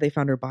then later they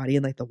found her body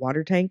in like the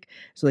water tank.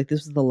 So like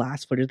this was the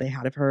last footage they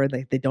had of her,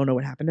 and they don't know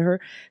what happened to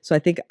her. So I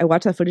think I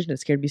watched that footage and it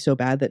scared me so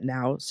bad that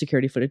now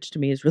security footage to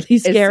me is really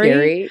It's scary.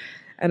 scary.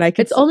 And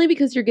It's only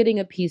because you're getting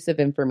a piece of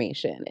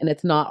information and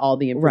it's not all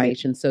the Right.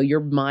 information. So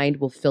your mind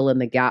will fill in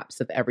the gaps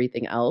of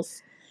everything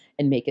else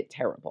and make it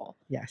terrible.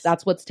 yes,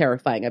 That's what's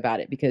terrifying about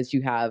it because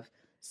you have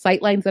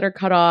sight lines that are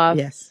cut off.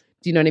 yes.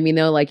 Do you know what I mean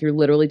though? Like you're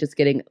literally just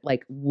getting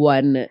like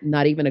one,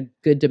 not even a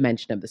good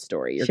dimension of the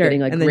story. You're Sure. getting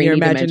like and then your grainy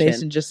imagination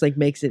dimension. just like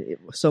makes it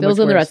so Fills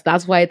much in the worse. rest.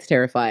 That's why it's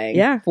terrifying.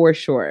 Yeah. For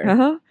sure.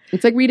 Uh-huh.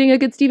 It's like reading a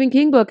good Stephen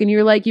King book and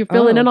you're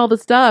filling in all the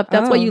stuff.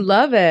 That's why Oh. you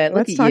love it. Look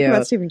Let's at talk you.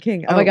 about Stephen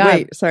King. Oh my God.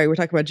 Wait, sorry, we're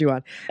talking about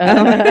Ju-on.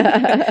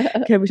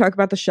 Can we talk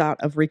about the shot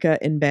of Rika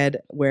in bed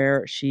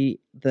where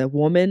the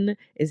woman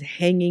is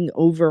hanging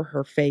over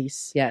her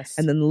face, Yes.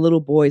 and then the little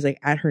boy is like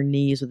at her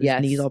knees with his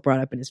Yes. knees all brought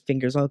up and his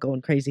fingers all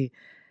going crazy.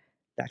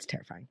 That's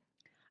terrifying.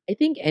 I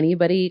think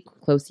anybody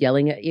close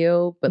yelling at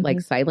you, but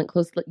like silent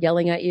close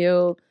yelling at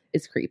you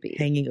is creepy.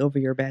 Hanging over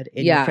your bed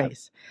in Yeah. your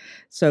face.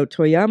 So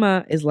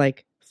Toyama is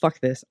like, fuck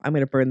this. I'm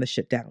going to burn this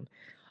shit down.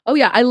 Oh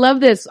yeah, I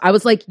love this. I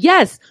was like,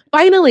 yes,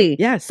 finally.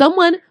 Yes.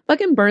 Someone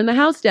fucking burn the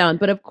house down.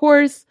 But of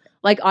course,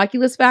 like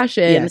Oculus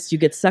fashion, Yes, you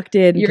get sucked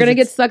in. you're going to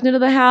get sucked into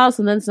the house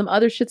and then some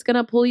other shit's going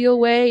to pull you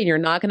away and you're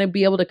not going to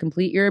be able to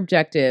complete your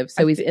objective.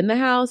 So he's in the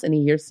house and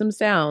he hears some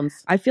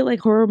sounds. I feel like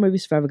horror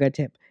movies forever got a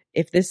tip.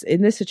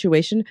 In this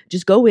situation,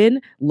 just go in,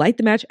 light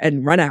the match,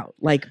 and run out.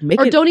 Like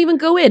Or don't even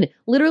go in.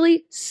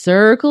 Literally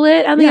circle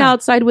it on the Yeah.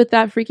 outside with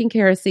that freaking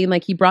kerosene.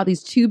 Like he brought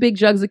these 2 big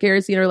jugs of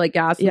kerosene or like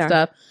gas and Yeah.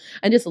 stuff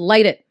and just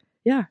light it.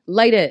 Yeah.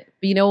 Light it.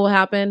 But you know what will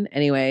happen?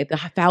 Anyway, the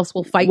house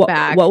will fight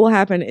back. What will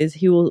happen is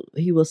he will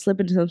slip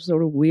into some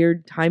sort of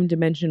weird time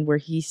dimension where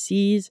he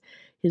sees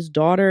his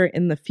daughter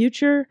in the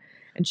future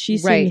and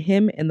she's seeing Right.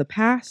 him in the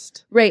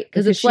past. Right.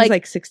 Because it's she's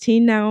like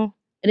 16 now.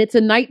 and it's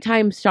a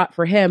nighttime shot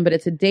for him, but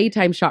it's a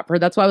daytime shot for her.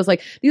 That's why I was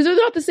like, these are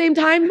not the same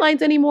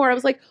timelines anymore. I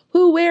was like,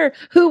 where?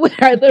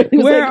 I literally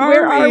was Where like, are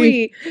where are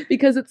we? we?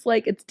 Because it's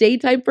like, it's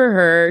daytime for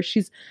her.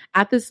 She's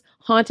at this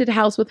haunted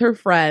house with her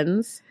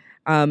friends.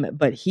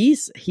 But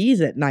he's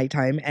at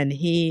nighttime and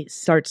he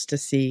starts to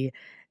see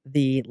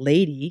the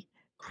lady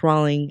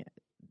crawling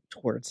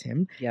towards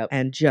him Yep.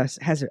 and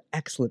just has an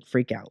excellent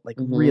freak out, like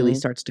really Mhm.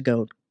 starts to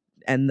go.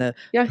 And the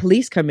Yeah.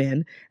 police come in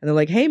and they're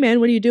like, hey man,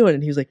 what are you doing?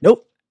 And he was like,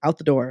 nope, out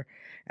the door.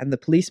 And the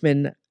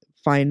policemen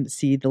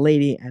see the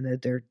lady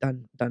and they're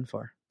done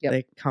for. Yep.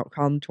 They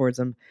come towards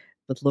them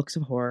with looks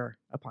of horror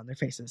upon their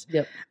faces.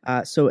 Yep.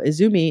 So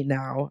Izumi,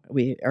 now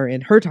we are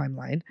in her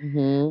timeline,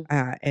 Mhm.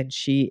 and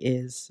she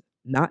is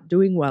not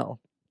doing well.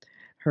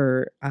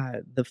 Her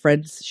the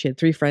friends, she had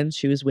 3 friends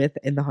she was with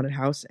in the haunted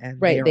house, and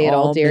Right. they They are had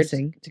all all dared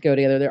missing. to go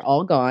together. They're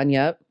all gone.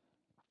 Yep.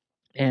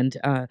 And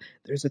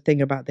there's a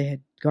thing about they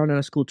had gone on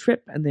a school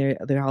trip, and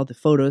they're all the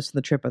photos from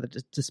the trip are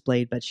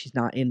displayed, but she's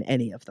not in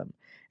any of them,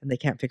 and they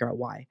can't figure out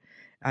why.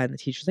 And the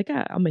teacher's like,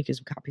 I'll make you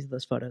some copies of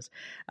those photos.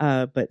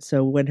 But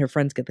so when her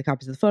friends get the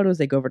copies of the photos,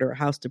 they go over to her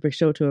house to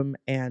show to them,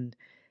 and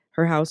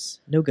her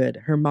house, no good.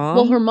 Her mom.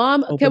 Well, her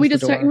mom. Can we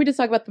opens the just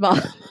talk about the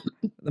mom?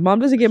 The mom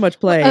doesn't get much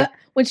play.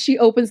 When she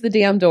opens the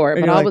damn door,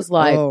 And but you're I was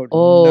like, oh,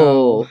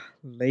 no,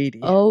 lady.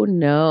 oh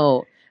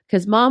no.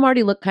 Because mom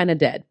already looked kind of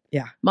dead.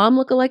 Yeah. Mom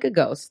looked like a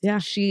ghost. Yeah.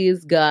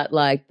 She's got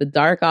like the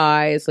dark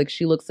eyes. Like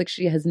she looks like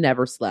she has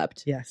never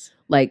slept. Yes.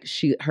 Like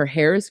her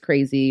hair is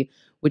crazy,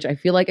 which I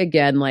feel like,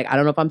 again, like, I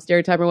don't know if I'm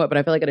stereotyping or what, but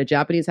I feel like in a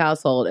Japanese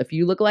household, if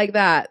you look like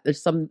that,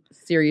 there's some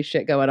serious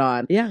shit going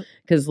on. Yeah.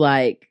 Because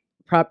like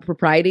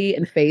propriety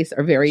and face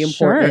are very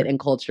important Sure. in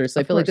culture. So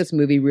I Of feel like course. this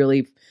movie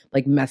really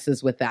like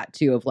messes with that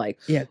too, of like,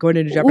 Yeah. Going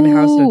into a Japanese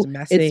house and it's ooh,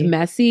 messy. it's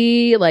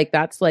messy. Like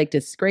that's like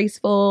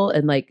disgraceful.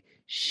 And like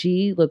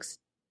she looks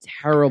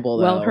terrible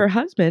though. Well, her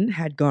husband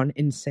had gone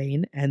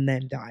insane and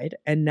then died,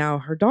 and now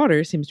her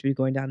daughter seems to be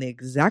going down the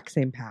exact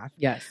same path.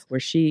 Yes. Where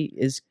she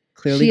is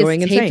clearly She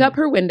going has insane. taped up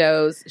her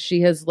windows.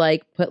 She has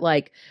like put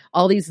like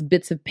all these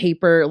bits of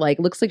paper, like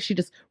looks like she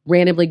just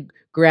randomly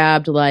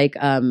grabbed like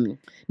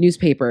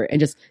newspaper and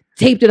just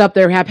taped it up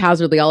there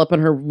haphazardly all up on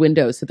her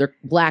windows so they're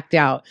blacked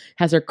out.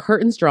 Has her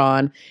curtains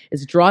drawn,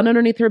 is drawn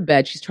underneath her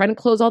bed. She's trying to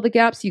close all the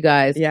gaps, you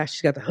guys. Yeah,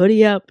 she's got the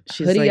hoodie up.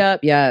 She's Hoodie like, up,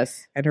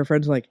 yes. and her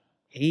friend's like,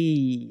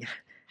 "Hey,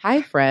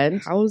 Hi,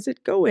 friend. how's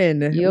it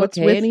going? You What's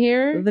okay with in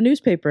here? the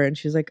newspaper?" And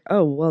she's like,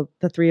 "Oh, well,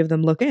 the 3 of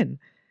them look in.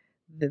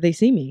 They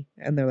see me."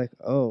 And they're like,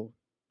 "Oh,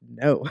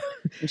 no."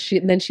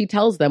 And then she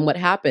tells them what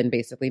happened,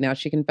 basically. Now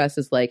she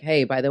confesses, like,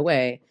 hey, by the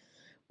way,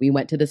 we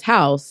went to this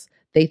house.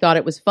 They thought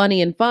it was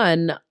funny and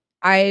fun.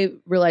 I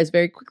realized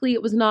very quickly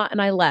it was not,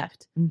 and I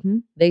left. Mm-hmm.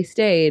 They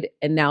stayed,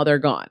 and now they're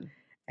gone.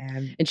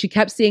 And she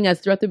kept seeing us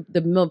throughout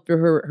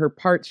her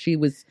parts. She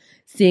was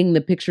seeing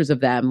the pictures of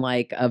them,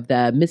 like of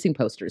the missing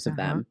posters of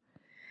them.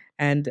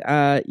 And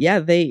yeah,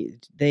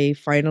 they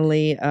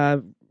finally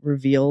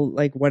reveal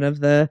like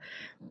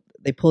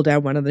they pull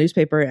down one of the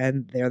newspaper,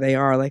 and there they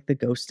are, like the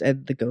ghost,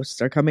 and the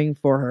ghosts are coming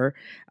for her.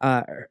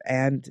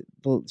 And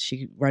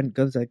she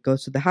goes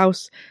to the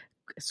house.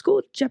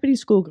 Japanese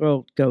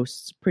schoolgirl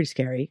ghosts, pretty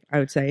scary, I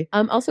would say.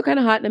 Also kind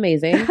of hot and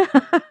amazing.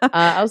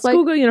 I was like,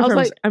 schoolgirl uniforms.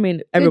 like, I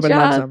mean, everybody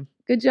loves job. them.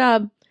 Good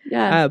job.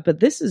 Yeah.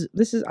 But this is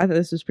I thought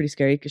this was pretty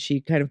scary because she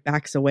kind of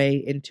backs away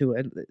into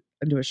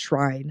a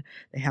shrine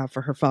they have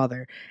for her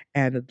father,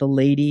 and the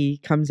lady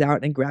comes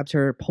out and grabs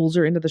her, pulls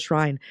her into the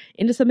shrine,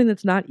 into something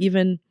that's not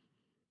even.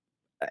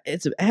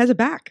 It has a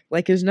back.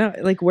 Like there's no,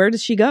 like, where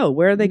does she go?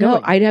 Where are they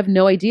going? I'd have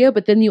no idea.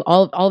 But then you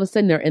all of a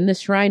sudden they're in the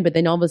shrine, but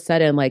then all of a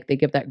sudden, like, they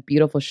give that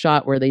beautiful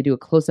shot where they do a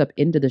close up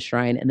into the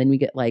shrine, and then we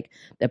get like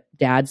the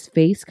dad's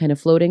face kind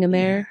of floating in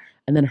there. Yeah.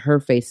 And then her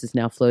face is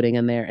now floating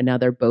in there. And now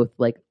they're both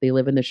like, they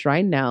live in the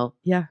shrine now.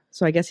 Yeah.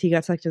 So I guess he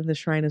got sucked into the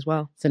shrine as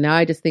well. So now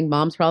I just think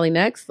mom's probably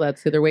next.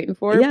 That's who they're waiting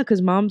for. Yeah.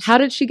 Because mom's. How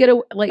did she get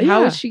a, like,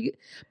 how Yeah. is she?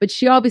 But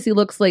she obviously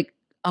looks like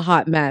a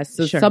hot mess.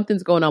 So Sure.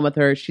 something's going on with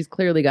her. She's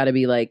clearly got to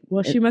be like,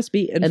 Well, she must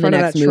be in the front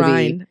of next that movie.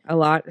 shrine a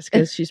lot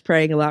because she's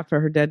praying a lot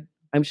for her dead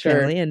I'm sure.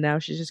 family, and now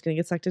she's just going to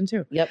get sucked in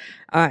too. Yep.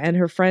 And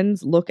her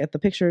friends look at the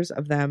pictures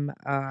of them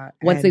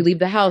Once they leave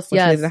the house. once they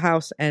Yes. leave the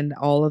house, and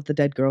all of the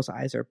dead girls'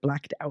 eyes are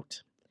blacked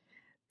out.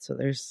 So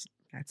It's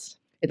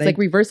like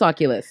reverse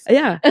Oculus.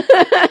 yeah.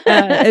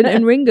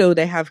 And Ringo,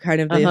 they have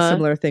kind of the Uh-huh.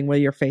 similar thing where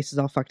your face is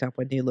all fucked up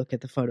when you look at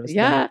the photos.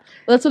 Yeah.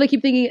 Well, that's what I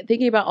keep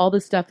thinking about, all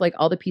this stuff, like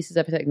all the pieces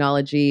of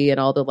technology and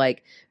all the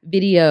like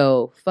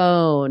video,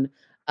 phone,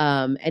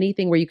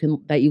 anything where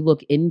that you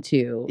look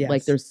into, Yes.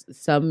 like there's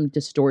some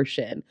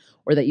distortion,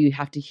 or that you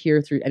have to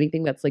hear through,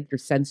 anything that's like your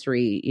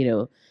sensory,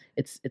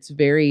 it's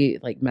very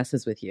like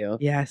messes with you.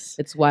 Yes.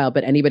 It's wild.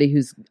 But anybody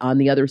who's on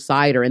the other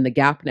side or in the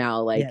gap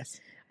now, like Yes.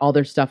 all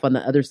their stuff on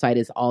the other side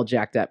is all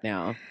jacked up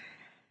now.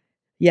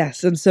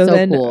 Yes, and so So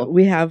then cool.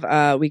 we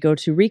have we go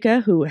to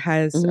Rika, who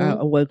has Mhm.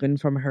 awoken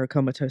from her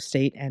comatose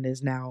state and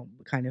is now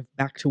kind of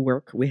back to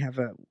work. We have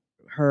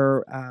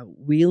her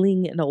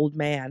wheeling an old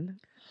man.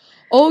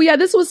 Oh yeah,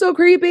 this was so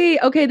creepy.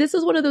 Okay, this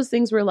is one of those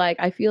things where like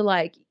I feel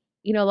like,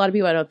 a lot of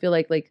people, I don't feel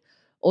like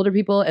older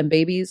people and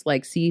babies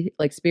like see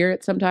like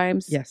spirits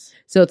sometimes. Yes,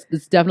 So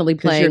it's definitely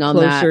 'cause playing you're on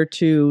closer that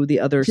to the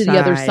other to side. the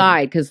other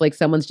side, because like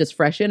someone's just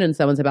fresh in and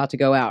someone's about to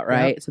go out,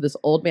 right? So this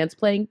old man's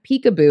playing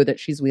peekaboo that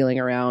she's wheeling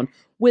around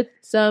with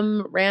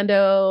some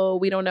rando,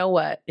 we don't know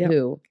what, Yep.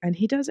 who. And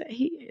he does it.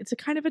 It's a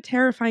kind of a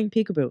terrifying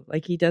peekaboo.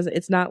 Like he does it.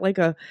 It's not like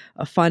a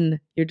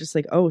fun. You're just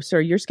like, oh, sir,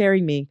 you're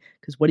scaring me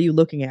because what are you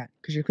looking at?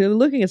 Because you're clearly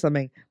looking at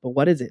something, but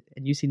what is it?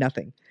 And you see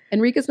nothing.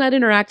 Enrica's not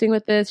interacting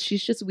with this.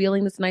 She's just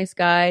wheeling this nice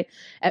guy.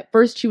 At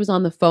first, she was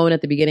on the phone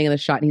at the beginning of the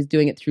shot, and he's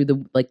doing it through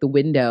the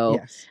window.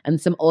 Yes.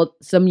 And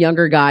some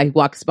younger guy who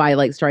walks by,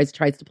 like tries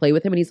to play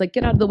with him, and he's like,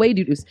 "Get out of the way,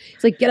 dude." He's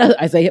like, "Get out!"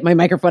 As I hit my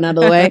microphone out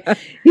of the way,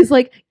 he's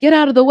like, "Get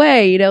out of the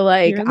way!" You know,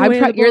 like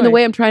you're in the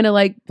way. I'm trying to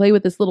like play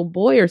with this little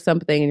boy or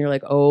something, and you're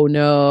like, "Oh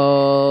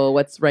no,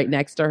 what's right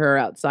next to her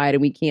outside?"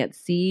 And we can't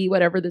see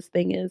whatever this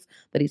thing is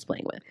that he's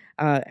playing with.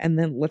 And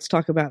then let's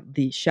talk about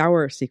the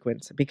shower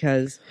sequence,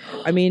 because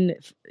I mean,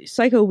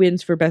 Psycho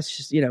wins for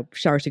best,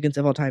 shower sequence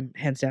of all time,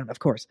 hands down, of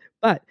course.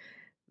 But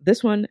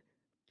this one,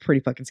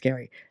 pretty fucking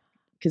scary,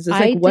 because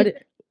it's like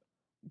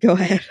Go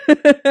ahead.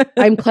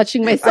 I'm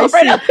clutching myself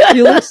right now.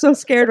 You look so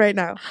scared right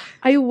now.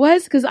 I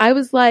was, because I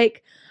was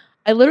like,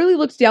 I literally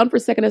looked down for a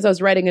second as I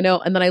was writing a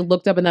note, and then I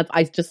looked up, and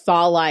I just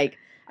saw like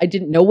I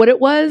didn't know what it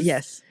was.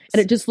 Yes,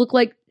 and it just looked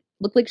like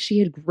she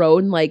had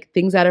grown like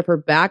things out of her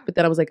back, but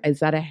then I was like, is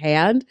that a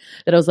hand?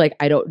 That I was like,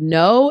 I don't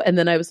know. And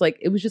then I was like,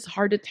 it was just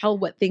hard to tell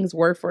what things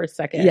were for a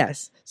second.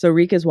 Yes. So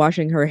Rika's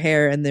washing her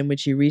hair, and then when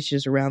she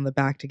reaches around the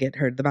back to get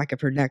the back of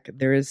her neck,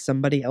 there is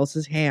somebody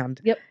else's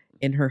hand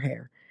in her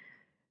hair.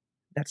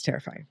 That's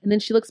terrifying. And then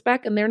she looks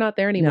back, and they're not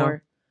there anymore. No.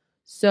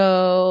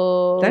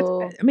 So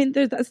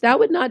that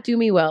would not do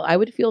me well. I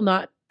would feel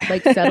not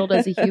like settled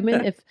as a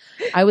human if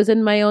I was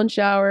in my own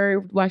shower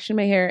washing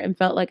my hair and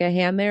felt like a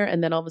hand there,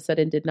 and then all of a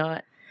sudden did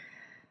not.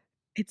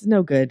 It's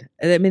no good.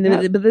 I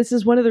mean, but this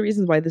is one of the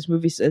reasons why this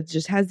movie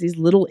just has these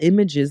little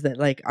images that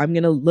like I'm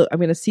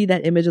gonna see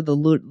that image of the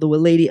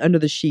lady under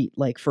the sheet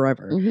like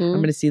forever. Mm-hmm.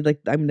 I'm gonna see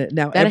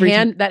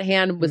that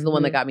hand was the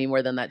one that got me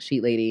more than that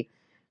sheet lady.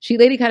 Sheet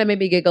lady kind of made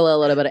me giggle a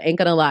little bit. I ain't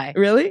gonna lie.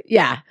 Really?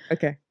 Yeah.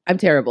 Okay. I'm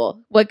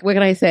terrible. What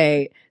can I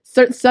say?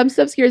 Some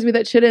stuff scares me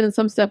that shouldn't, and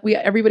some stuff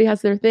everybody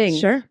has their thing.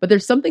 Sure. But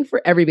there's something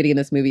for everybody in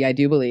this movie, I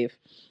do believe.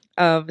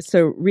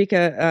 So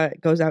Rika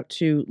goes out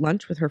to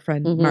lunch with her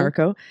friend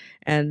Mariko,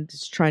 and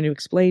is trying to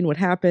explain what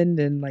happened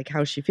and like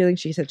how she's feeling.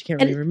 She said she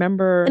can't really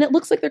remember. And it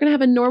looks like they're gonna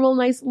have a normal,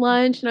 nice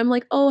lunch, and I'm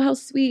like, oh, how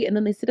sweet. And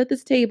then they sit at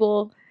this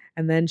table.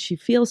 And then she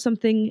feels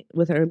something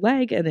with her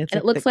leg, and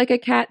it looks like a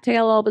cat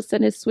tail all of a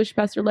sudden has swished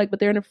past her leg,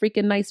 but they're in a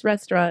freaking nice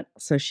restaurant.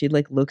 So she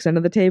like looks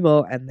under the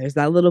table, and there's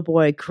that little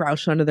boy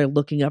crouched under there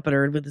looking up at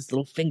her with his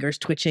little fingers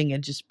twitching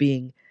and just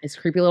being his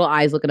creepy little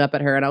eyes looking up at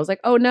her. And I was like,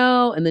 oh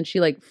no. And then she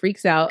like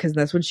freaks out. Because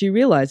that's when she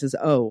realizes,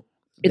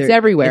 it's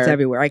everywhere. It's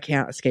everywhere. I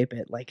can't escape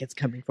it. Like it's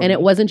coming from me. And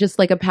it wasn't just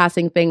like a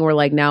passing thing where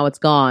like now it's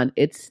gone.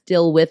 It's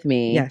still with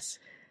me. Yes.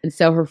 And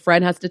so her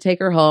friend has to take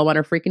her home on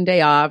her freaking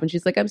day off. And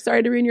she's like, I'm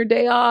sorry to ruin your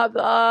day off.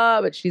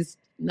 But she's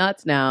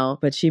nuts now.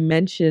 But she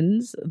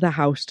mentions the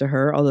house to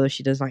her, although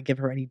she does not give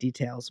her any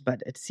details.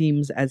 But it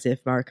seems as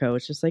if Mariko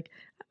is just like,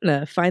 I'm going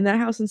to find that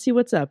house and see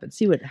what's up and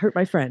see what hurt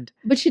my friend.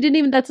 But she didn't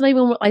even, that's not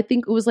even what I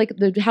think it was like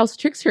the house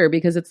tricks her,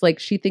 because it's like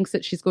she thinks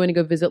that she's going to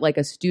go visit like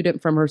a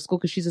student from her school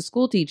because she's a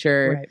school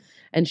teacher. Right.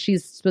 And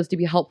she's supposed to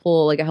be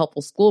helpful, like a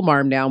helpful school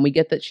marm now. And we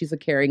get that she's a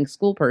caring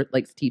school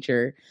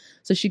teacher.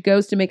 So she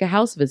goes to make a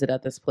house visit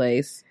at this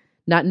place,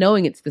 not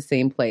knowing it's the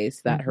same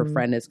place that her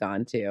friend has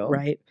gone to.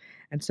 Right.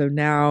 And so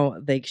now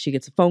she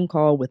gets a phone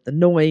call with the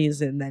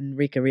noise, and then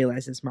Rika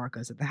realizes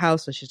Mariko's at the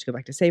house, so she has to go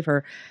back to save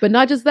her. But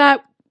not just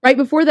that. Right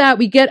before that,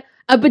 we get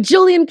a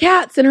bajillion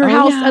cats in her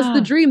house as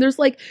the dream. There's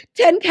like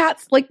 10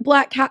 cats, like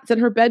black cats in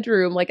her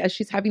bedroom, like as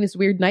she's having this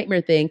weird nightmare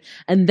thing.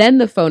 And then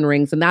the phone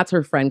rings, and that's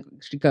her friend.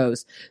 She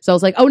goes. So I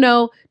was like, oh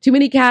no, too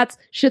many cats.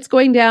 Shit's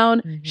going down.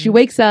 Mm-hmm. She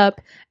wakes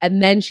up,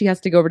 and then she has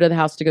to go over to the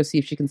house to go see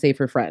if she can save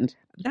her friend.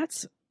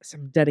 That's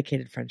some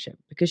dedicated friendship,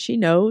 because she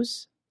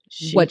knows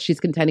what she's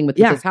contending with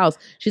this house.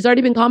 She's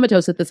already been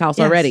comatose at this house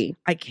already.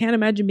 I can't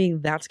imagine being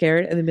that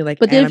scared and then be like,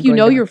 but then if you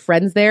know your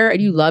friend's there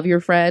and you love your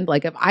friend,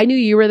 like if I knew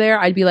you were there,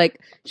 I'd be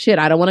like, shit,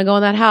 I don't want to go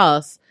in that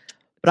house.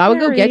 But I would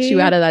go get you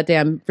out of that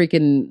damn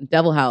freaking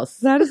devil house.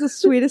 That is the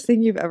sweetest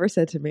thing you've ever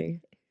said to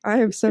me. I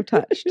am so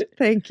touched.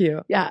 Thank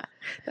you. Yeah.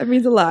 That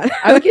means a lot.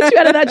 I would get you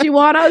out of that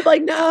G1. I was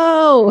like,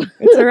 no.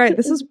 It's all right.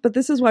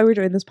 This is why we're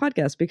doing this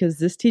podcast, because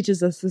this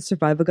teaches us the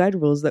survival guide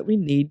rules that we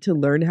need to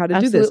learn how to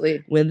do this.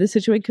 When this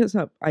situation comes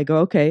up, I go,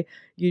 okay,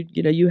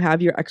 you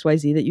have your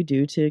XYZ that you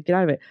do to get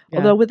out of it. Yeah.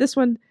 Although with this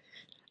one,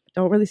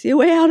 don't really see a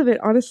way out of it,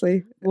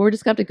 honestly. We're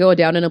just going to have to go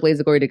down in a blaze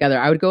of glory together.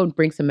 I would go and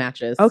bring some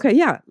matches. Okay,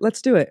 yeah,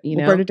 let's do it.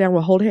 We'll burn it down.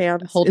 We'll hold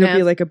hands. It'll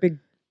be like a big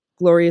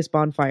glorious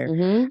bonfire.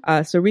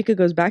 Mm-hmm. So Rika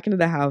goes back into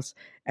the house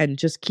and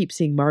just keeps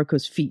seeing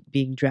Mariko's feet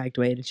being dragged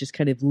away, and it's just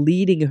kind of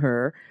leading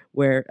her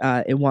where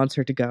it wants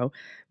her to go.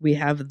 We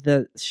have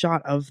the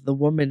shot of the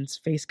woman's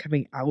face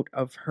coming out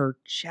of her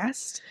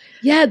chest.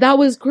 Yeah, that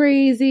was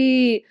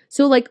crazy.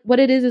 So like what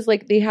it is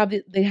like they have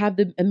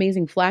the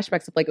amazing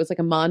flashbacks of like, it was like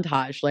a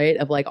montage, right?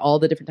 Of like all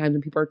the different times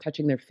when people are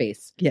touching their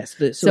face. Yes.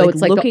 So like,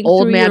 it's like the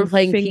old man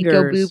playing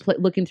peekaboo,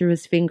 looking through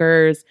his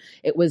fingers.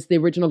 It was the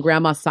original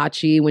Grandma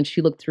Sachi when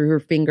she looked through her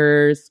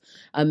fingers.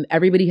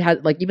 Everybody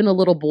had like, even the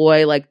little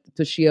boy, like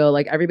Toshio,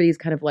 like everybody's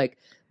kind of like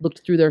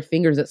looked through their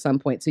fingers at some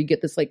point. So you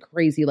get this like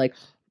crazy, like,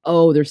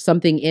 oh, there's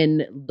something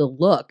in the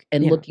look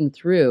and looking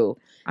through.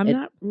 I'm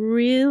not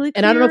really clear.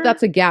 And I don't know if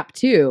that's a gap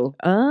too.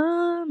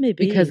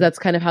 Maybe. because that's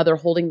kind of how they're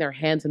holding their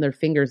hands and their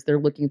fingers. They're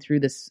looking through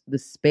this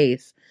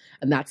space,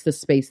 and that's the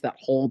space that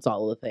holds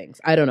all of the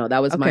things. I don't know.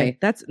 That was my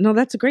That's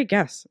a great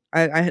guess.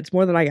 It's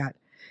more than I got.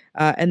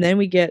 And then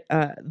we get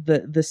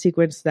the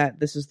sequence that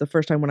this is the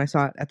first time when I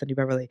saw it at the New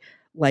Beverly,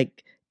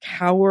 like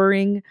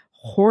cowering,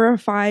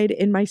 horrified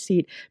in my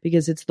seat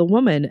because it's the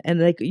woman, and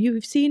like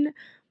you've seen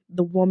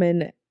the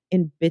woman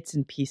in bits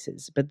and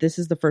pieces, but this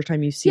is the first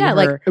time you see her,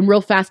 like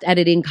real fast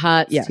editing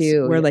cuts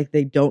too, where like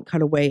they don't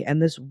cut away,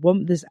 and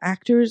this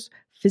actor's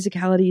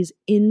physicality is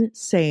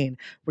insane,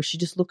 where she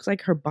just looks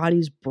like her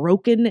body's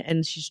broken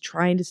and she's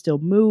trying to still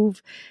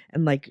move,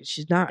 and like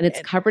she's not, and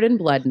it's covered in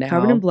blood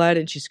now,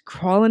 and she's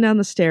crawling down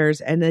the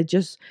stairs, and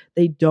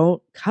they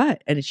don't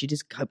cut, and she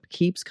just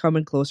keeps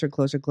coming closer,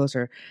 closer,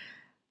 closer.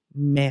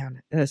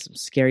 Man, that's some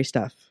scary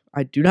stuff.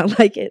 I do not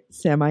like it.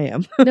 Sam, I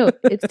am. No,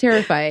 it's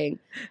terrifying.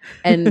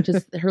 And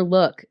just her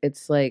look,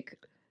 it's like,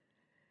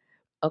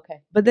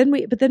 okay. But then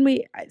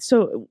we,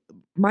 so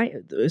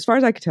as far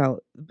as I could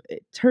tell,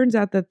 it turns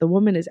out that the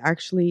woman is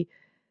actually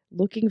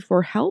looking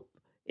for help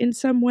in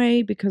some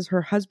way because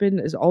her husband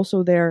is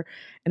also there.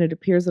 And it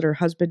appears that her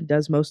husband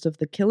does most of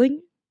the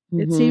killing,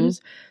 it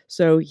seems.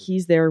 So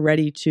he's there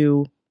ready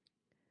to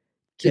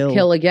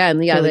kill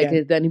again. Yeah, kill like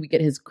again. then we get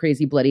his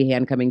crazy bloody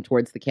hand coming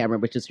towards the camera,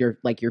 which is your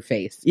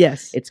face.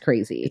 Yes. It's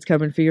crazy. It's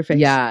coming for your face.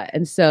 Yeah.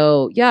 And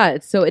so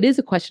it is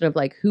a question of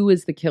like who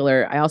is the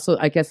killer.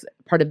 I guess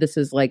part of this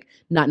is like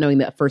not knowing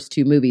the first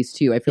two movies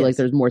too. I feel like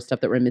there's more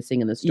stuff that we're missing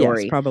in the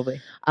story. Yes,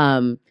 probably.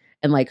 And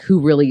like who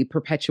really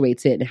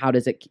perpetuates it and how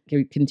does it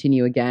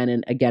continue again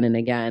and again and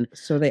again.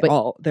 So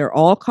they're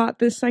all caught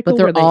this cycle.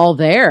 But they're all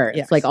there.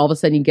 Yes. It's like all of a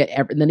sudden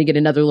and then you get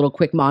another little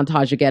quick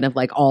montage again of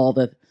like all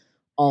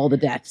the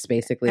deaths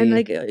basically. And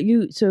like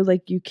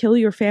you kill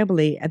your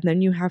family and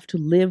then you have to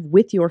live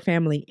with your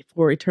family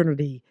for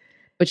eternity.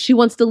 But she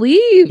wants to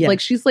leave. Yes. Like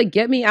she's like,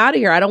 get me out of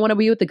here. I don't want to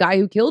be with the guy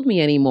who killed me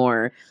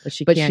anymore. But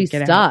she's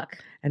get stuck. Out.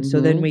 And so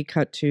then we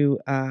cut to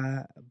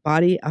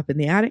body up in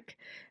the attic.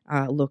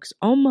 Looks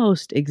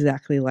almost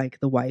exactly like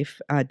the wife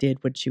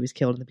did when she was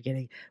killed in the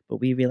beginning. But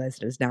we realize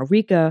it is now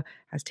Rika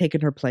has taken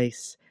her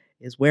place,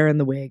 is wearing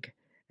the wig,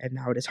 and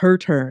now it is her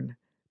turn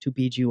to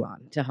be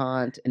Ju-on. To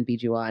haunt and be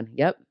Ju-on.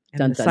 Yep.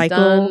 And the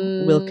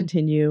cycle will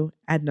continue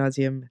ad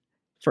nauseum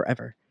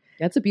forever.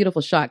 That's a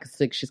beautiful shot because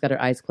like she's got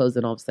her eyes closed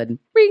and all of a sudden,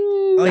 ring!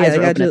 Oh yeah, they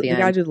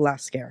gotta do the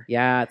last scare.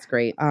 Yeah, it's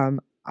great.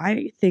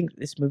 I think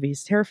this movie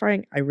is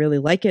terrifying. I really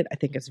like it. I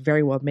think it's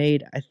very well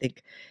made.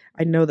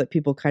 I know that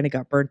people kind of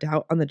got burnt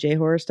out on the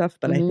J-horror stuff,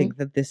 but I think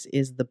that this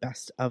is the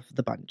best of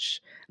the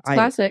bunch. It's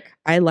classic.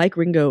 I like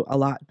Ringo a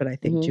lot, but I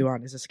think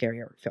Ju-on is a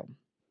scarier film.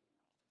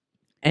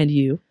 And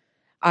you?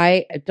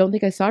 I don't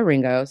think I saw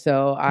Ringo,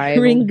 so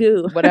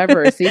Ringo.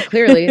 Whatever. See,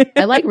 clearly.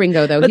 I like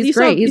Ringo though. He's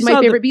great. He's my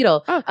favorite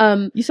Beatle.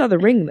 Oh, you saw The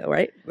Ring though,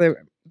 right?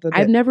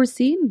 I've never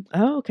seen.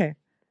 Oh, okay.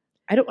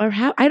 I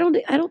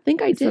don't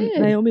think I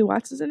did. Naomi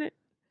Watts is in it?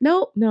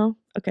 No.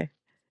 Okay.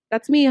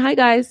 That's me. Hi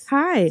guys.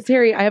 Hi. It's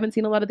Terry. I haven't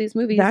seen a lot of these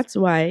movies. That's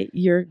why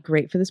you're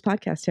great for this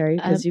podcast, Terry,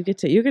 because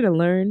you're going to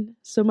learn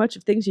so much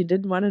of things you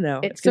didn't want to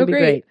know. It's so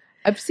great.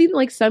 I've seen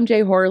like some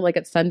J horror like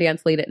at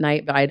Sundance late at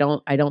night, but I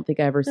don't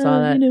think I ever saw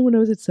that. When I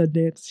was at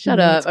Sundance. Shut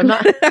up. I'm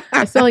not.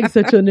 I sound like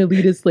such an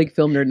elitist like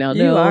film nerd now.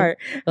 You are.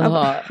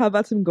 How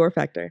about some gore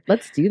factor?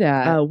 Let's do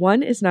that.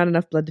 1 is not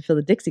enough blood to fill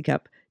a Dixie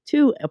cup.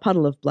 2, a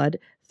puddle of blood.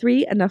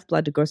 3, enough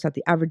blood to gross out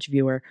the average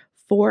viewer.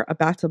 4, a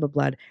bathtub of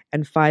blood.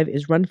 And 5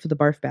 is run for the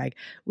barf bag.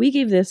 We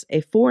gave this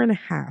a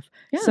 4.5,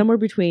 somewhere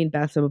between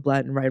bathtub of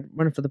blood and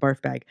run for the barf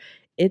bag.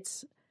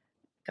 It's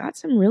got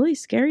some really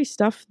scary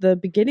stuff. The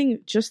beginning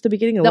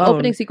alone. The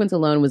opening sequence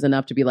alone was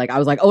enough to be like, I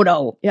was like, oh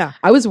no. Yeah.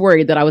 I was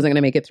worried that I wasn't going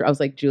to make it through. I was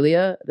like,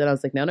 Julia. Then I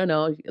was like,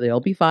 no. It'll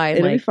be fine.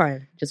 It'll be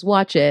fine. Just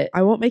watch it.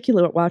 I won't make you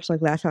watch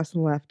like Last House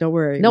on the Left. Don't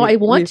worry. No, I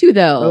want to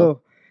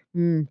though.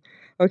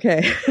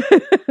 Okay.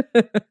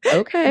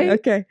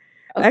 Okay.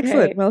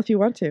 Excellent. Well, if you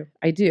want to.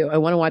 I do. I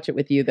want to watch it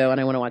with you though. And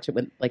I want to watch it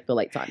with like the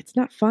lights on. It's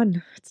not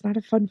fun. It's not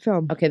a fun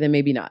film. Okay. Then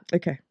maybe not.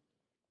 Okay.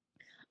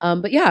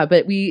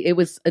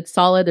 It's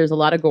solid. There's a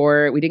lot of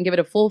gore. We didn't give it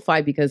a full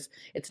 5 because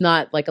it's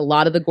not like a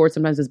lot of the gore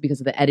sometimes is because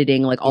of the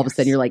editing. Like all of a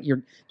sudden you're like,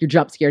 you're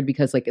jump scared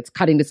because like it's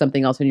cutting to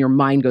something else and your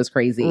mind goes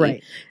crazy.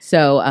 Right.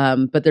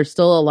 So, but there's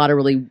still a lot of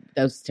really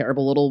those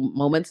terrible little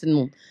moments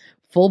and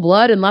full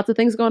blood and lots of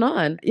things going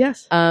on.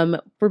 Yes.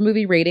 For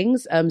movie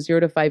ratings, 0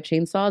 to 5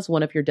 chainsaws,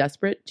 1 if you're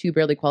desperate, 2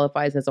 barely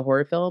qualifies as a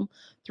horror film,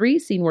 3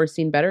 seen worse,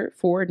 seen better,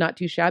 4 not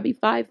too shabby,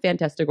 5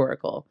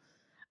 fantasticorical.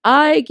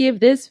 I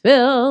give this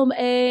film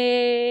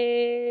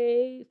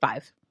a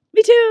 5.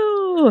 Me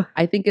too.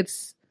 I think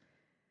it's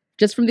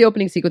just from the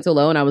opening sequence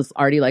alone, I was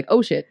already like,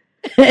 oh shit.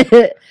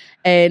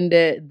 And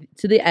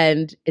to the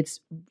end,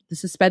 the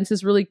suspense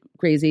is really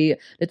crazy.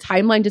 The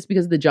timeline, just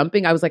because of the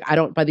jumping, I was like,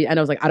 by the end,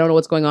 I was like, I don't know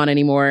what's going on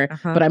anymore,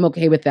 but I'm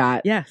okay with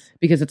that. Yes.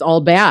 Because it's all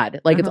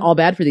bad. Like it's all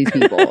bad for these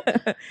people.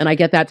 And I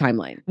get that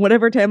timeline.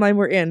 Whatever timeline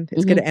we're in,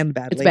 it's going to end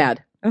badly. It's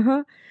bad.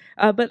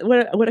 But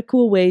what a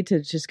cool way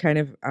to just kind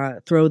of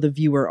throw the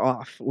viewer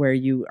off where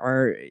you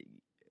are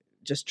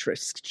just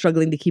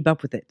struggling to keep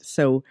up with it.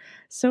 So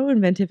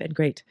inventive and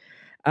great.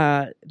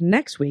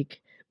 Next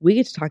week, we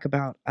get to talk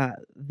about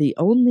the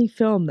only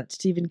film that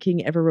Stephen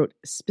King ever wrote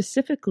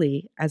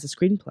specifically as a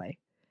screenplay.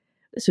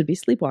 This would be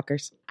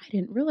Sleepwalkers. I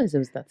didn't realize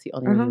that's the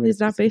only one. he wrote It's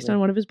not based specifically. on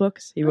one of his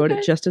books. He wrote it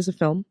Okay. just as a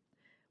film.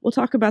 We'll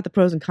talk about the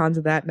pros and cons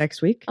of that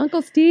next week.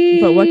 Uncle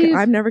Steve. But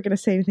I'm never going to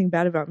say anything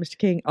bad about Mr.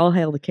 King. All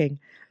hail the king.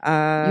 You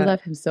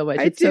love him so much.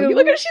 I It's so do. cute.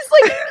 Look at her. She's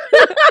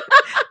like,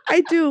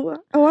 I do.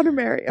 I want to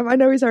marry him. I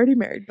know he's already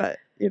married, but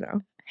you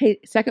know. hey,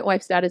 second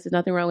wife status is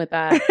nothing wrong with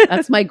that.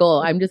 That's my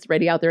goal. I'm just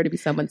ready out there to be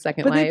someone's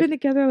second But wife. they've been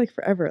together like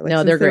forever. Like, No,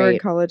 since they're they were in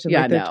great. college, and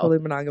Yeah, like, they're no. totally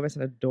monogamous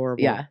and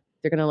adorable. Yeah,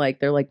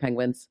 they're like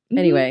penguins. Mhm.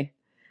 Anyway,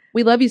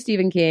 we love you,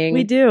 Stephen King.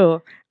 We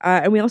do.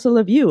 And we also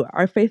love you,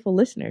 our faithful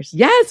listeners.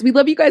 Yes, we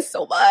love you guys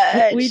so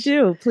much. We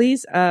do.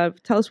 Please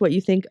tell us what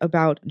you think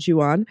about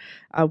Ju-on.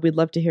 We'd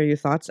love to hear your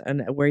thoughts on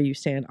where you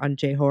stand on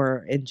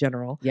J-horror in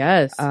general.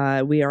 Yes.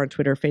 We are on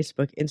Twitter,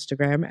 Facebook,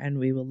 Instagram, and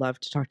we will love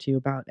to talk to you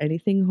about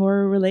anything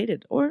horror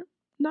related or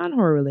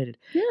non-horror related.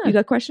 yeah. You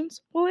got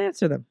questions? We'll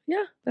answer them.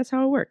 Yeah. That's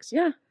how it works.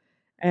 Yeah.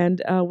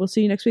 And we'll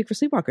see you next week for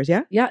Sleepwalkers,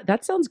 yeah? Yeah,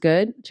 that sounds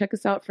good. Check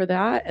us out for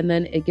that. And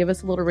then give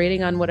us a little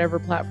rating on whatever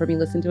platform you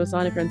listen to us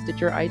on, if you're on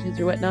Stitcher, iTunes,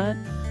 or whatnot.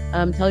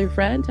 Tell your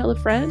friend, tell a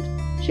friend.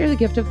 Share the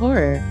gift of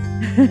horror.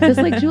 Just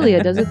like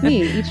Julia does with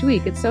me each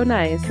week. It's so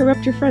nice.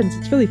 Corrupt your friends.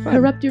 It's really fun.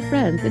 Corrupt your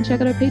friends. And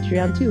check out our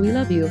Patreon too. We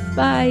love you.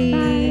 Bye.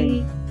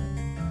 Bye.